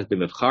amongst us,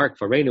 B'mivchar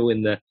Kfarenu,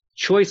 in the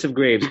choice of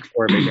graves,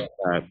 before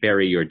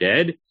bury your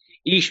dead.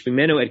 Ish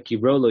b'menu et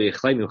kibro lo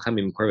yichlei mimcha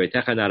mimkor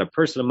v'techa. Not a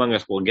person among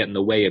us will get in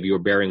the way of your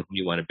burying whom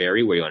you want to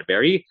bury, where you want to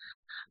bury.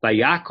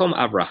 Vayakom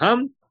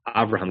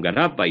Avraham got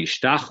up,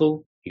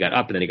 vayishtachu, he got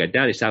up and then he got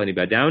down, he sat and he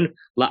got down,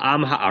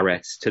 la'am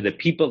haaretz, to the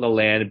people of the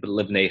land,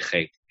 b'livnei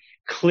chet.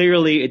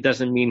 Clearly it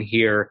doesn't mean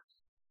here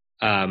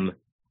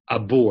a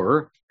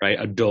boor, right,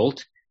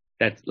 adult,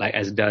 that like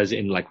as it does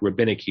in like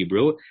rabbinic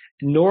Hebrew,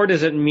 nor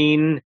does it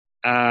mean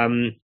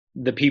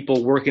the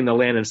people working the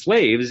land and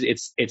slaves.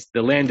 It's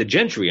the landed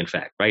gentry, in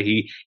fact, right?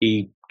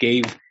 He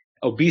gave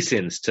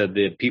obeisance to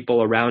the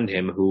people around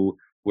him who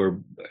were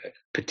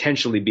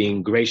potentially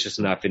being gracious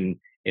enough in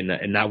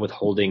not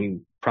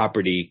withholding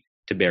property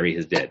to bury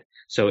his dead.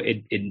 So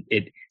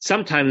it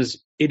sometimes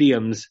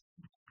idioms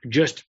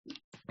just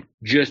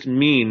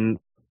mean,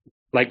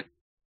 like,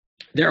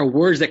 there are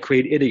words that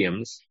create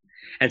idioms,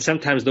 and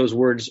sometimes those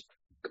words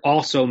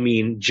also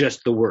mean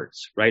just the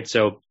words, right?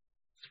 So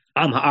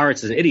Am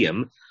Haaretz is an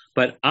idiom,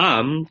 but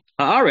Am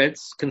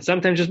Haaretz can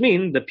sometimes just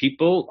mean the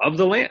people of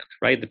the land,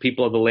 right? The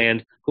people of the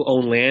land who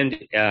own land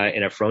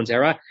in Ephron's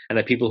era, and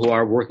the people who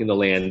are working the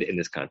land in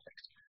this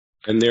context.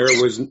 And there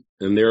it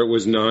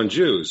was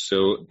non-Jews.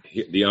 So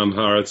the Am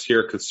Haaretz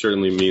here could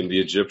certainly mean the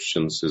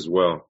Egyptians as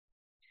well.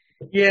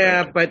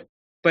 Yeah, but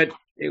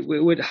it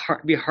would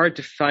be hard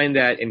to find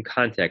that in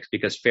context,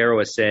 because Pharaoh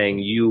is saying,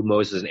 you,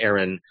 Moses and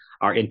Aaron,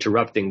 are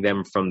interrupting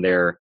them from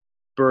their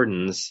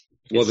burdens.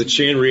 Well, the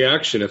chain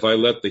reaction, if I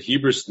let the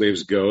Hebrew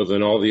slaves go,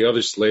 then all the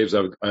other slaves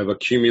I've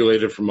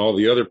accumulated from all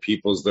the other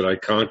peoples that I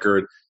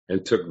conquered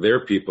and took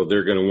their people,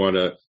 they're going to want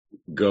to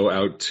go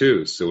out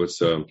too. So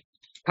it's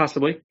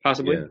possibly.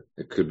 Yeah,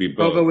 it could be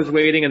both. Tova was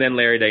waiting, and then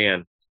Larry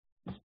Diane.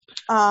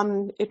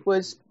 It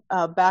was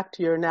back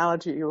to your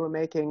analogy you were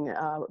making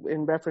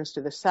in reference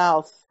to the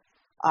South.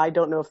 I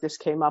don't know if this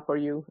came up or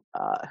you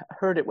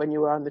heard it when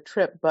you were on the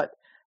trip, but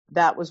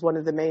that was one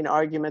of the main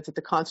arguments at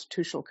the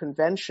Constitutional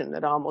Convention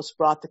that almost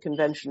brought the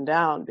convention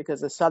down, because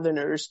the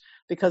Southerners,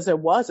 because there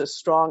was a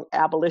strong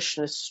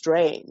abolitionist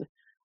strain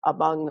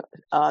among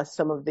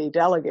some of the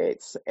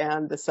delegates,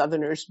 and the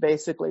Southerners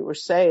basically were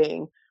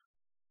saying,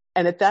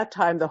 and at that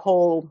time the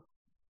whole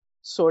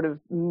sort of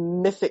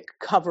mythic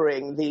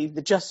covering,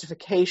 the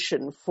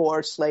justification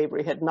for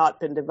slavery had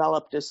not been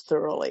developed as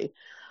thoroughly.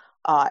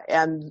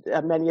 And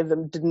many of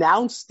them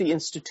denounced the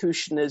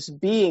institution as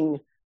being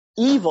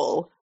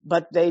evil,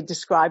 but they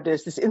described it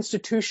as this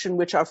institution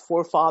which our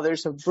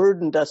forefathers have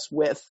burdened us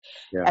with.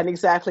 Yeah. And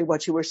exactly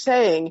what you were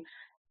saying,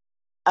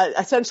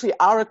 essentially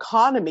our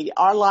economy,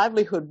 our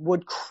livelihood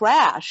would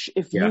crash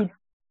if you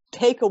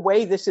take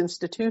away this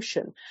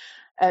institution.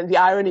 And the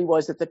irony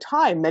was, at the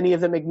time, many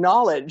of them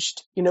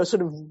acknowledged,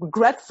 sort of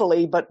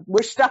regretfully, but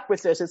we're stuck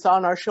with this. It's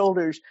on our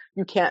shoulders.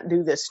 You can't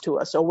do this to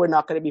us, or we're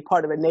not going to be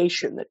part of a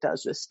nation that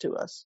does this to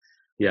us.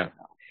 Yeah.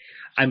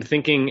 I'm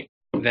thinking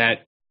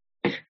that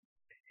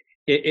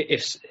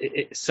if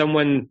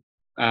someone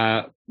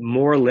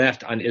more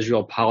left on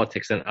Israel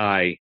politics than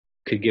I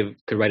could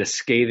write a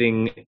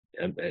scathing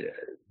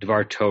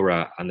Dvar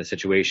Torah on the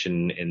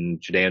situation in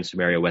Judea and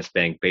Samaria, West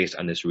Bank, based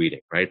on this reading,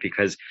 right?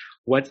 Because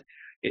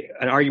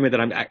an argument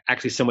that I'm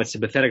actually somewhat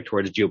sympathetic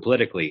towards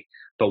geopolitically,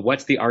 but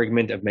what's the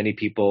argument of many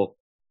people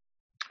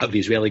of the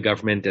Israeli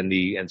government and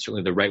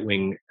certainly the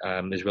right-wing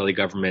Israeli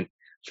government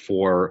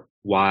for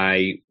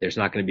why there's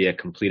not going to be a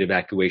complete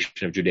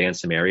evacuation of Judea and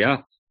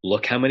Samaria?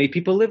 Look how many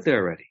people live there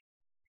already.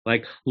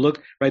 Like,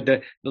 look at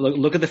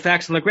the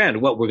facts on the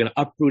ground. What, we're going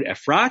to uproot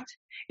Efrat?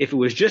 If it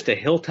was just a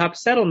hilltop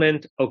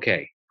settlement,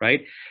 okay,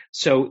 right?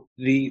 So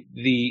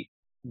the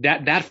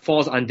that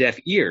falls on deaf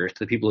ears to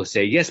the people who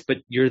say, yes, but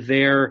you're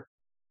there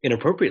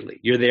inappropriately.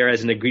 You're there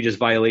as an egregious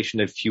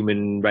violation of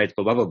human rights,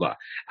 blah, blah, blah, blah.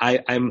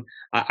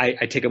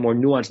 I take a more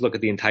nuanced look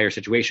at the entire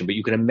situation, but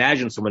you can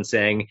imagine someone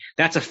saying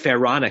that's a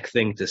pharaonic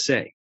thing to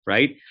say,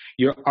 right?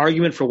 Your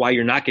argument for why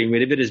you're not getting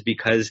rid of it is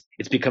because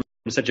it's become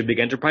such a big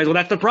enterprise. Well,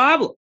 that's the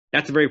problem.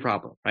 That's the very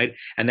problem, right?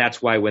 And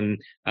that's why when,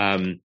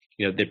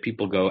 that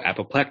people go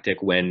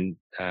apoplectic when,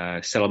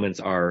 settlements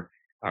are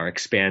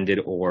expanded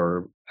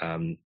or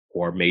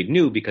made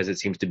new, because it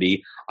seems to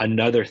be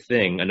another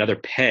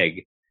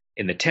peg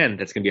in the tent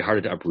that's going to be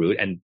harder to uproot.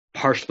 And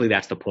partially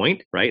that's the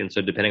point, right? And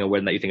so depending on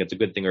whether or not you think it's a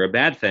good thing or a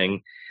bad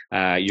thing,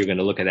 you're going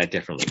to look at that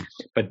differently.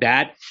 But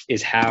that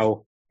is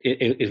how,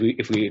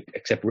 if we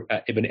accept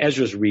Ibn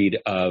Ezra's read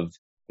of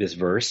this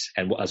verse,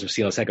 and as we'll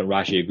see in a second,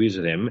 Rashi agrees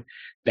with him,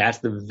 that's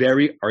the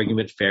very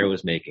argument Pharaoh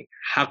is making.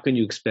 How can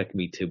you expect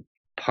me to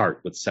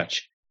part with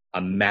such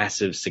a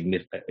massive,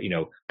 significant,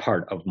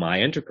 part of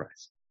my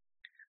enterprise?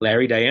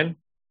 Larry, Diane?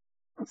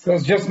 So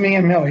it's just me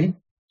and Millie.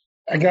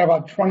 I got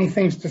about 20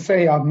 things to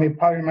say. I may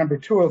probably remember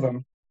 2 of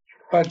them.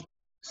 But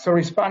so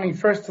responding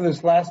first to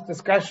this last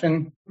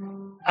discussion,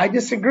 I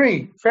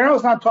disagree.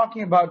 Pharaoh's not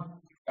talking about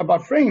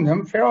freeing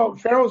them.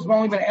 Pharaoh's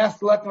only been asked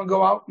to let them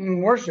go out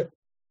and worship.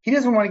 He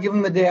doesn't want to give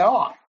them the day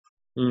off.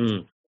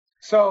 Mm.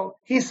 So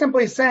he's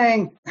simply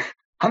saying,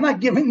 I'm not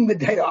giving them the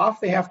day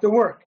off. They have to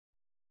work.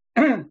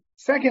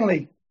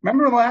 Secondly,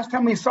 remember the last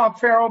time we saw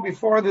Pharaoh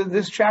before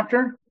this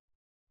chapter?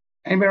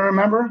 Anybody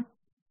remember?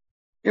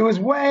 It was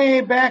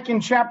way back in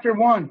chapter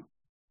 1.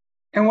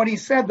 And what he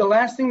said, the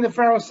last thing the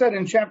Pharaoh said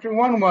in chapter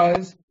 1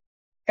 was,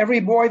 every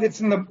boy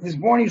is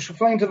born you should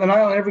fling to the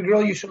Nile, and every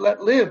girl you should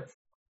let live.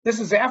 This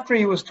is after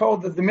he was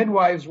told that the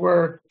midwives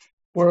were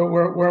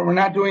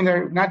not doing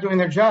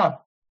their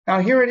job. Now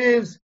here it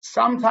is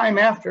sometime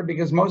after,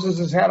 because Moses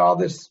has had all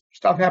this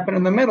stuff happen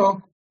in the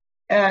middle,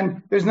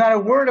 and there's not a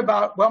word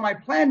about, well, my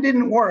plan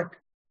didn't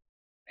work,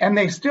 and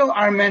they still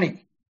are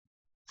many.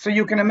 So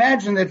you can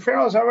imagine that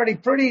Pharaoh's already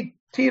pretty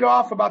teed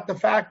off about the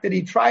fact that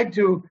he tried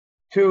to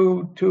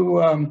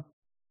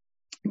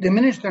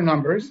diminish their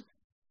numbers,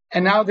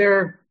 and now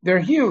they're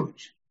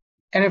huge.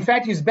 And in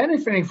fact, he's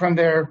benefiting from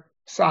their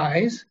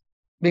size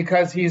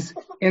because he's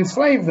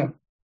enslaved them.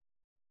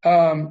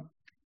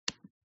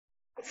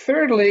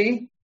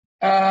 Thirdly,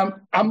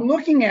 I'm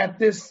looking at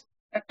this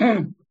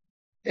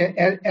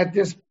at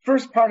this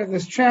first part of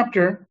this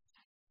chapter,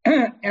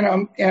 and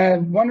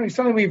I'm wondering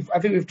something I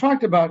think we've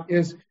talked about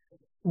is,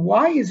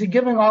 why is he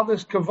giving all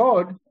this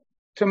kavod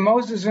to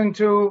Moses and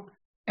to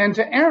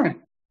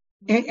Aaron?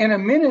 In a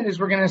minute, as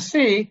we're going to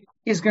see,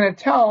 he's going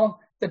to tell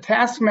the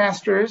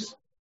taskmasters,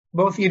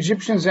 both the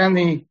Egyptians and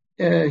the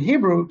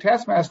Hebrew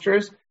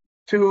taskmasters,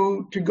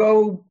 to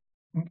go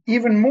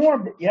even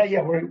more.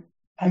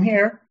 I'm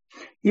here.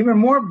 Even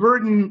more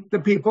burden the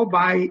people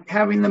by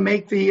having them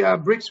make the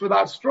bricks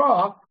without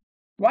straw.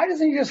 Why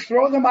doesn't he just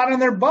throw them out on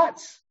their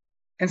butts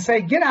and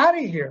say, get out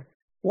of here?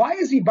 Why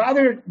is he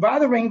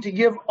bothering to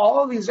give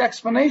all these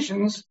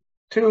explanations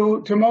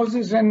to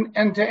Moses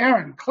and to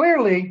Aaron?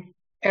 Clearly,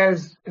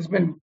 as has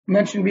been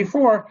mentioned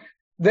before,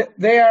 that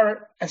they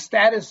are a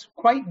status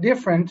quite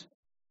different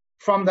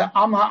from the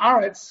Am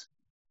Haaretz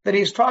that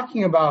he's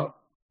talking about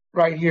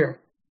right here.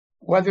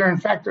 Whether, in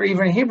fact, they're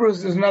even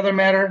Hebrews is another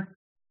matter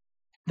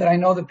that I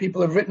know that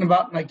people have written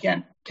about, and I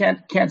can't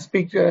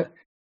speak to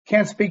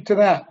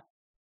that.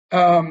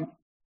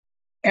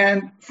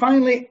 And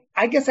finally,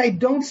 I guess I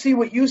don't see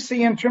what you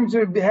see in terms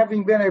of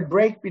having been a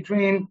break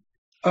between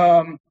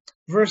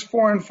verse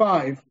 4 and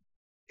 5.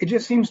 It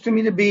just seems to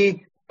me to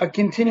be a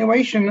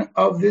continuation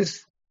of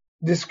this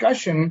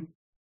discussion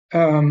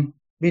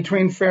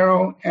between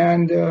Pharaoh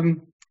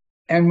and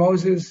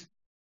Moses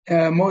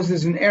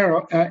and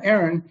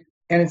Aaron,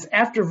 and it's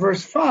after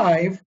verse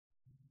 5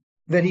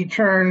 that he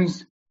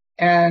turns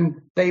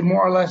and they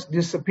more or less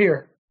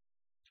disappear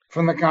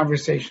from the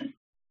conversation.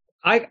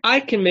 I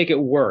can make it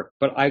work,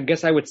 but I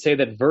guess I would say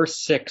that verse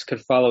 6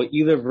 could follow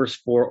either verse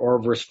 4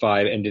 or verse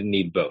 5 and didn't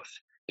need both.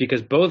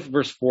 Because both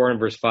verse 4 and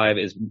verse 5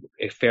 is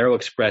Pharaoh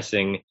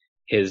expressing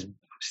his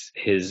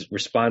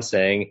response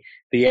saying,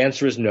 the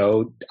answer is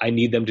no, I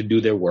need them to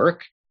do their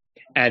work.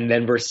 And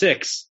then verse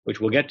 6,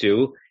 which we'll get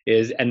to,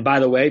 is, and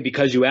by the way,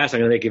 because you asked, I'm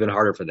going to make it even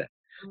harder for them.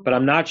 But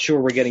I'm not sure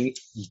we're getting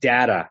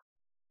data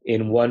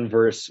in one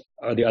verse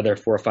or the other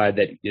 4 or 5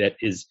 that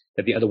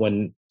the other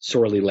one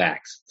sorely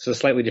lacks. So a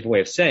slightly different way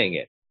of saying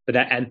it. But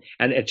that and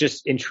it's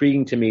just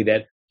intriguing to me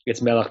that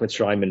it's Melech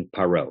Mitzrayim and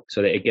Paro.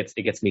 So that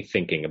it gets me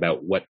thinking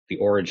about what the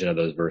origin of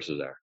those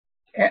verses are.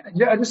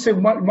 I'll just say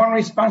one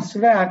response to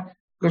that,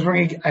 because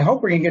I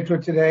hope we're going to get to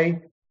it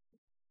today.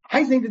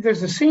 I think that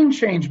there's a scene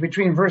change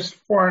between verse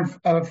 4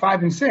 and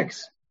 5 and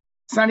 6.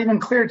 It's not even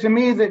clear to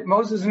me that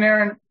Moses and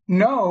Aaron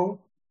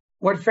know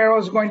what Pharaoh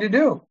is going to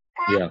do.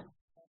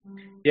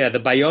 Yeah, the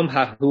Bayom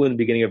Hahu in the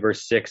beginning of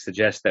verse 6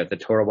 suggests that the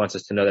Torah wants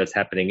us to know that it's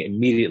happening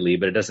immediately,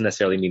 but it doesn't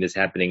necessarily mean it's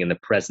happening in the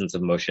presence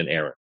of Moshe and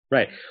Aaron.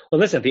 Right. Well,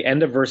 listen, at the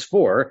end of verse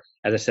 4,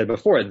 as I said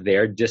before,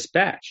 they're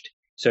dispatched.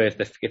 So if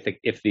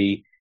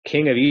the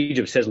king of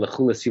Egypt says,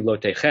 L'chula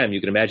sivlotechem, you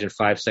can imagine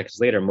 5 seconds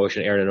later, Moshe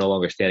and Aaron are no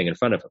longer standing in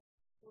front of him,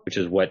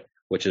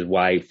 which is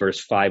why verse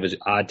 5 is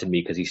odd to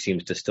me, because he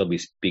seems to still be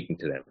speaking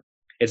to them.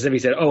 It's as if he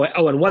said,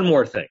 and one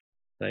more thing,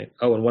 right?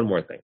 And one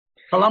more thing.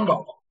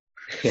 Columbo.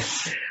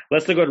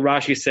 Let's look at what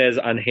Rashi says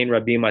on Hein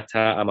Rabim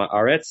Ata Ama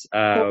Aretz.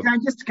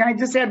 Can I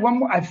just add one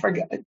more? I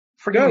forget.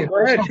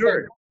 Go ahead,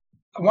 sure.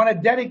 I want to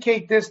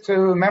dedicate this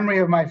to memory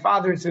of my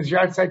father. It's his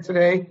yahrzeit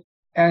today,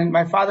 and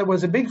my father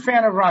was a big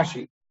fan of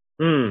Rashi,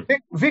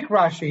 Vic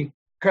Rashi,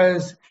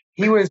 because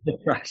he was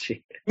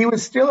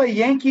still a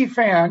Yankee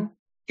fan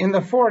in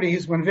the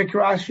 40s when Vic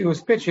Rashi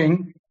was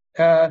pitching,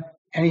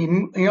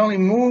 and he only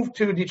moved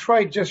to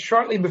Detroit just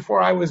shortly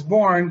before I was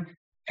born,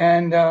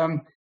 and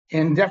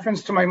in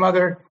deference to my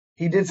mother,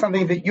 he did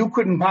something that you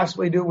couldn't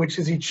possibly do, which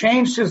is he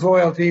changed his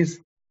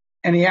loyalties,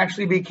 and he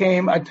actually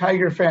became a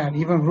Tiger fan,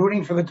 even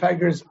rooting for the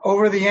Tigers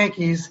over the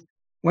Yankees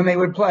when they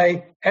would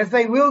play, as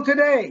they will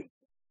today.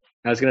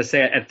 I was going to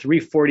say, at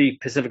 3:40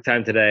 Pacific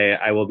time today,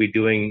 I will be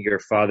doing your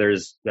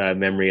father's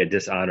memory a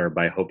dishonor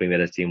by hoping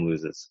that his team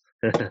loses.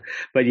 But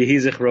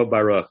Yehi Zichro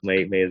Baruch,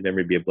 may his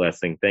memory be a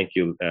blessing. Thank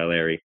you,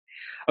 Larry.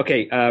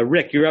 Okay,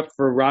 Rick, you're up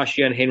for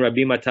Rashi and Hein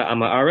Rabim Ata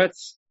Ama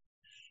Aretz.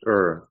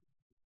 Sure.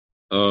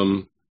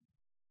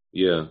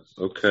 Yeah,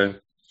 okay.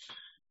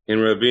 In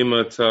Rabim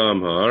Ata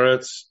Ama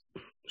Aretz,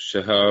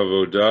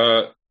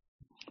 Shehavoda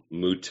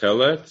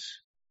Mutelet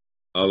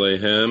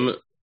Alehem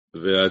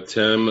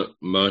Ve'atem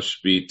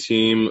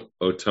Mashbitim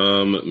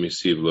Otam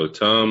Misiv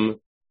Lotam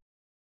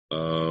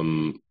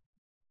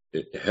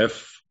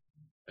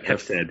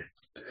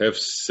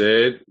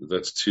Hefsed,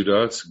 that's 2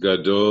 dots,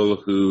 Gadol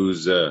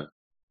Huze.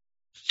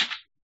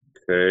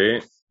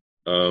 Okay.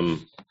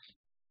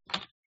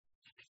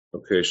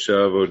 Okay,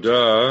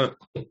 Shavoda,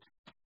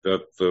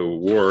 got the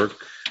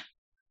work.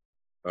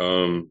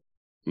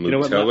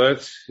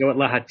 Mutelet. You know what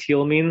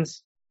lahatil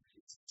means?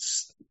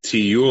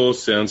 Tiyul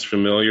sounds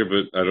familiar,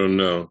 but I don't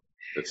know.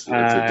 It's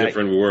a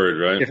different word,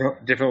 right?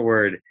 Different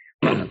word.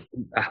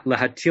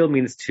 Lahatil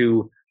means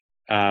to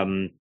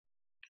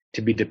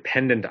be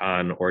dependent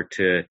on, or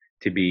to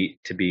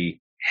be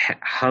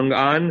hung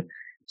on.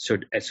 So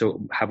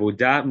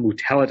Havoda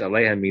Mutelet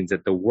Aleha means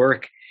that the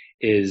work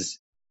is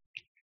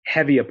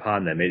heavy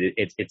upon them.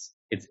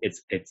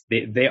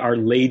 They are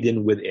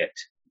laden with it,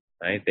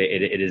 right?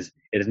 It is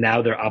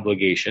now their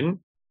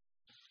obligation.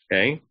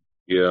 Okay.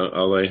 Yeah,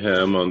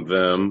 Alehem, on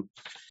them.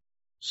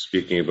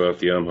 Speaking about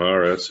the Am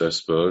Haaretz, I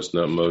suppose,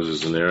 not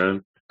Moses and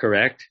Aaron.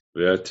 Correct.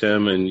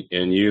 Ve'atem,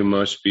 and you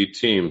must be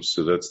team.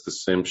 So that's the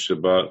same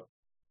Shabbat,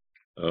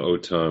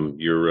 Otam.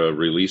 You're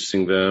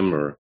releasing them,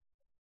 or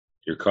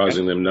you're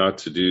causing them not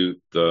to do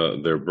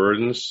their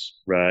burdens.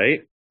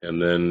 Right.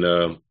 And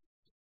then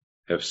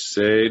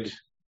Hefsed,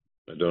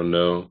 I don't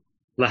know.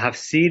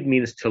 Lahafsid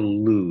means to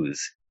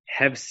lose.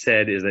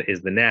 Hefsed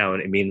is the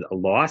noun. It means a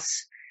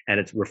loss, and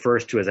it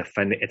refers to as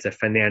it's a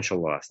financial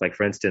loss. Like,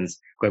 for instance,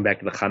 going back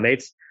to the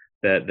chametz,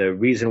 the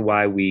reason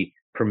why we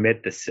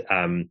permit this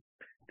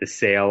the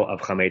sale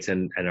of chametz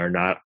and are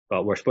not,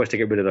 well, we're supposed to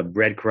get rid of the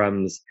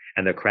breadcrumbs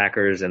and the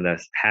crackers and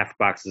the half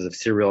boxes of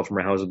cereal from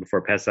our houses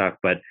before Pesach,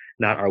 but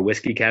not our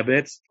whiskey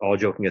cabinets. All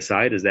joking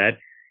aside, is that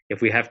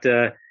if we have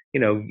to,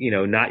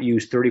 not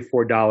use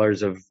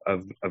 $34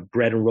 of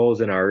bread and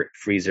rolls in our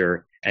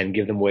freezer and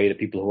give them away to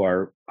people who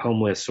are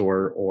homeless,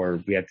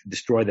 or we have to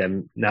destroy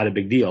them, not a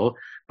big deal.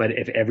 But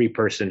if every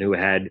person who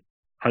had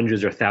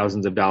hundreds or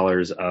thousands of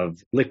dollars of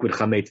liquid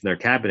chametz in their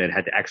cabinet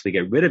had to actually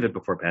get rid of it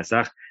before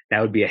Pesach,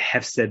 that would be a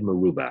hefsed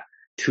meruba,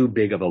 too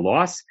big of a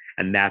loss,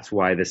 and that's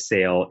why the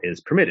sale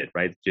is permitted,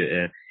 right?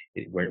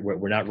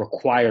 We're not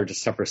required to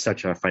suffer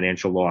such a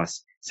financial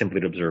loss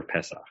simply to observe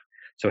Pesach.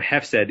 So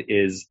hefsed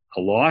is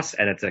a loss,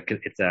 and it's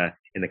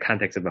in the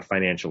context of a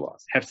financial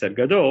loss. Hefsed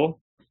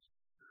gadol.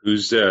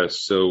 Who's that?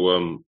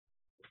 So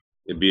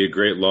it'd be a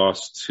great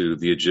loss to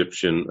the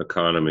Egyptian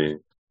economy.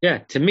 Yeah,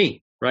 to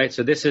me, right?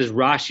 So this is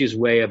Rashi's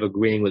way of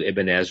agreeing with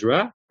Ibn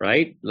Ezra,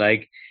 right?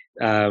 Like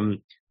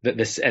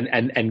this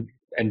and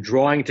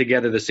drawing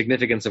together the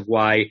significance of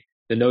why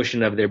the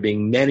notion of there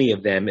being many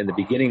of them in the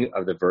beginning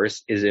of the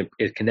verse is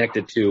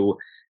connected to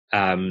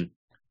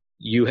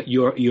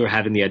you're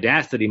having the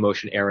audacity,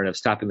 Moshe and Aaron, of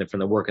stopping them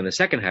from the work in the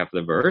second half of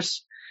the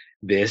verse.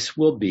 This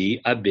will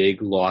be a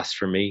big loss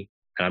for me,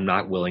 and I'm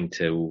not willing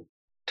to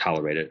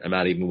tolerate it. I'm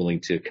not even willing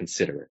to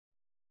consider it.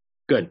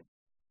 Good.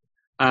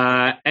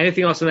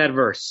 Anything else in that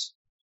verse?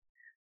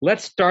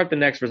 Let's start the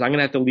next verse. I'm going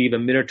to have to leave a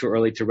minute too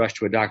early to rush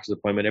to a doctor's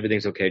appointment.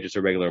 Everything's okay, just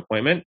a regular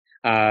appointment.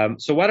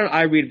 So why don't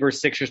I read verse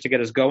 6 just to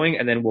get us going,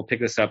 and then we'll pick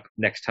this up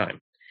next time.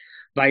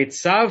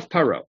 Vayitzav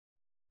Paro,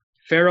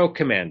 Pharaoh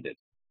commanded,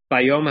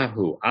 Bayom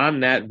Hahu, on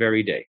that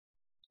very day,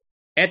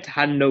 Et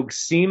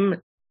Hanogsim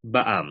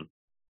Ba'am.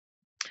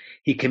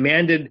 He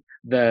commanded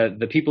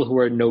the people who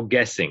are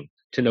nogesing.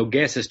 To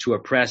noges is to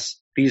oppress.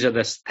 These are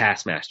the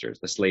taskmasters,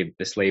 the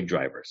slave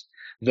drivers.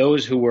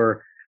 Those who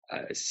were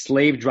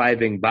slave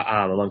driving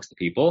Ba'am amongst the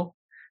people,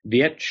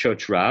 Viet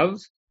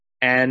Shotrav,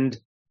 and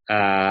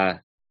it's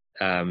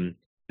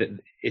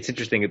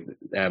interesting.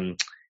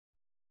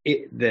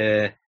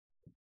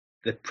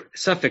 the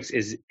suffix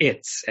is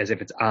its, as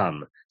if it's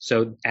am.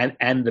 So,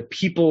 and the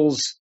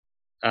people's,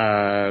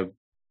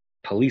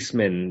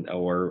 policemen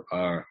or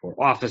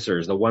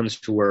officers, the ones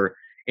who were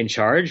in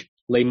charge,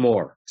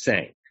 lemor,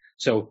 saying.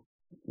 So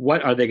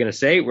what are they going to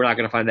say? We're not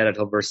going to find that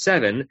until verse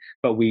 7,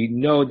 but we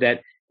know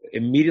that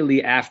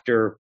immediately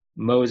after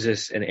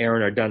Moses and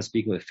Aaron are done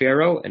speaking with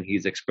Pharaoh, and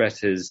he's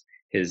expressed his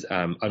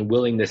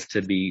unwillingness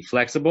to be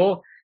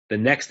flexible, the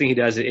next thing he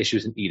does is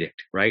issues an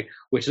edict, right?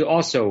 Which is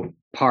also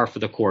par for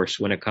the course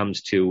when it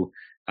comes to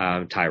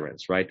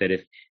tyrants, right?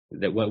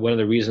 That one of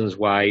the reasons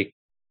why,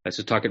 let's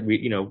just talk,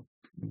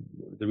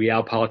 the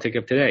realpolitik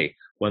of today.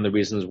 One of the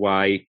reasons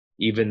why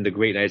even the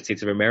great United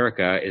States of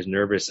America is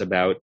nervous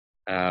about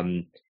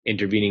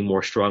intervening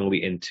more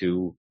strongly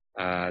into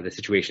the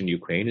situation in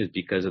Ukraine is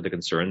because of the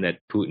concern that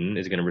Putin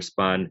is going to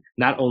respond,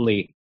 not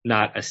only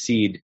not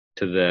accede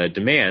to the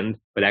demand,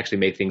 but actually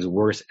make things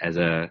worse as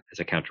a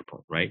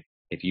counterpoint, right?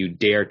 If you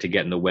dare to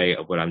get in the way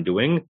of what I'm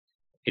doing,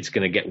 it's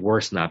going to get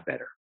worse, not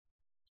better.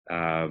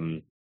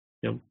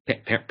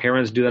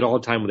 Parents do that all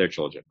the time with their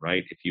children,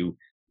 right? If you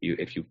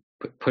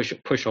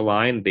push a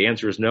line, the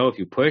answer is no. If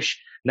you push,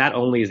 not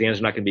only is the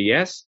answer not going to be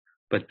yes,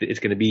 but it's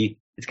going to be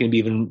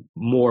even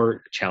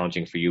more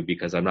challenging for you,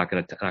 because I'm not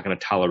going to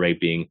tolerate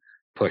being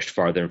pushed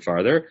farther and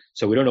farther.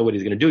 So we don't know what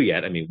he's going to do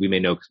yet. I mean, we may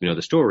know because we know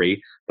the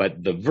story,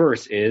 but the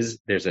verse is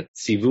there's a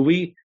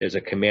tzivui, there's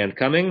a command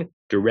coming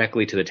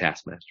directly to the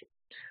taskmaster.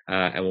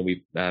 And when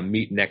we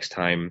meet next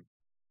time,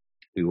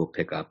 we will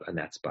pick up on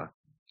that spot.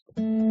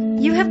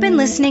 You have been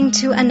listening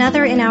to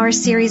another in our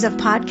series of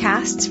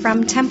podcasts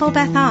from Temple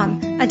Beth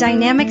Am, a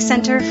dynamic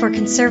center for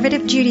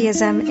conservative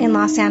Judaism in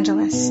Los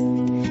Angeles.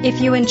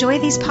 If you enjoy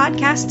these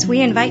podcasts,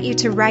 we invite you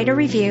to write a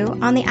review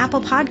on the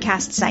Apple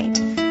Podcast site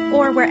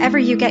or wherever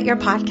you get your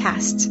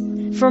podcasts.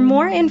 For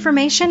more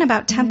information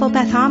about Temple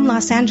Beth Am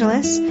Los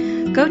Angeles,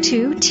 go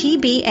to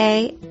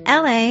tbala.org.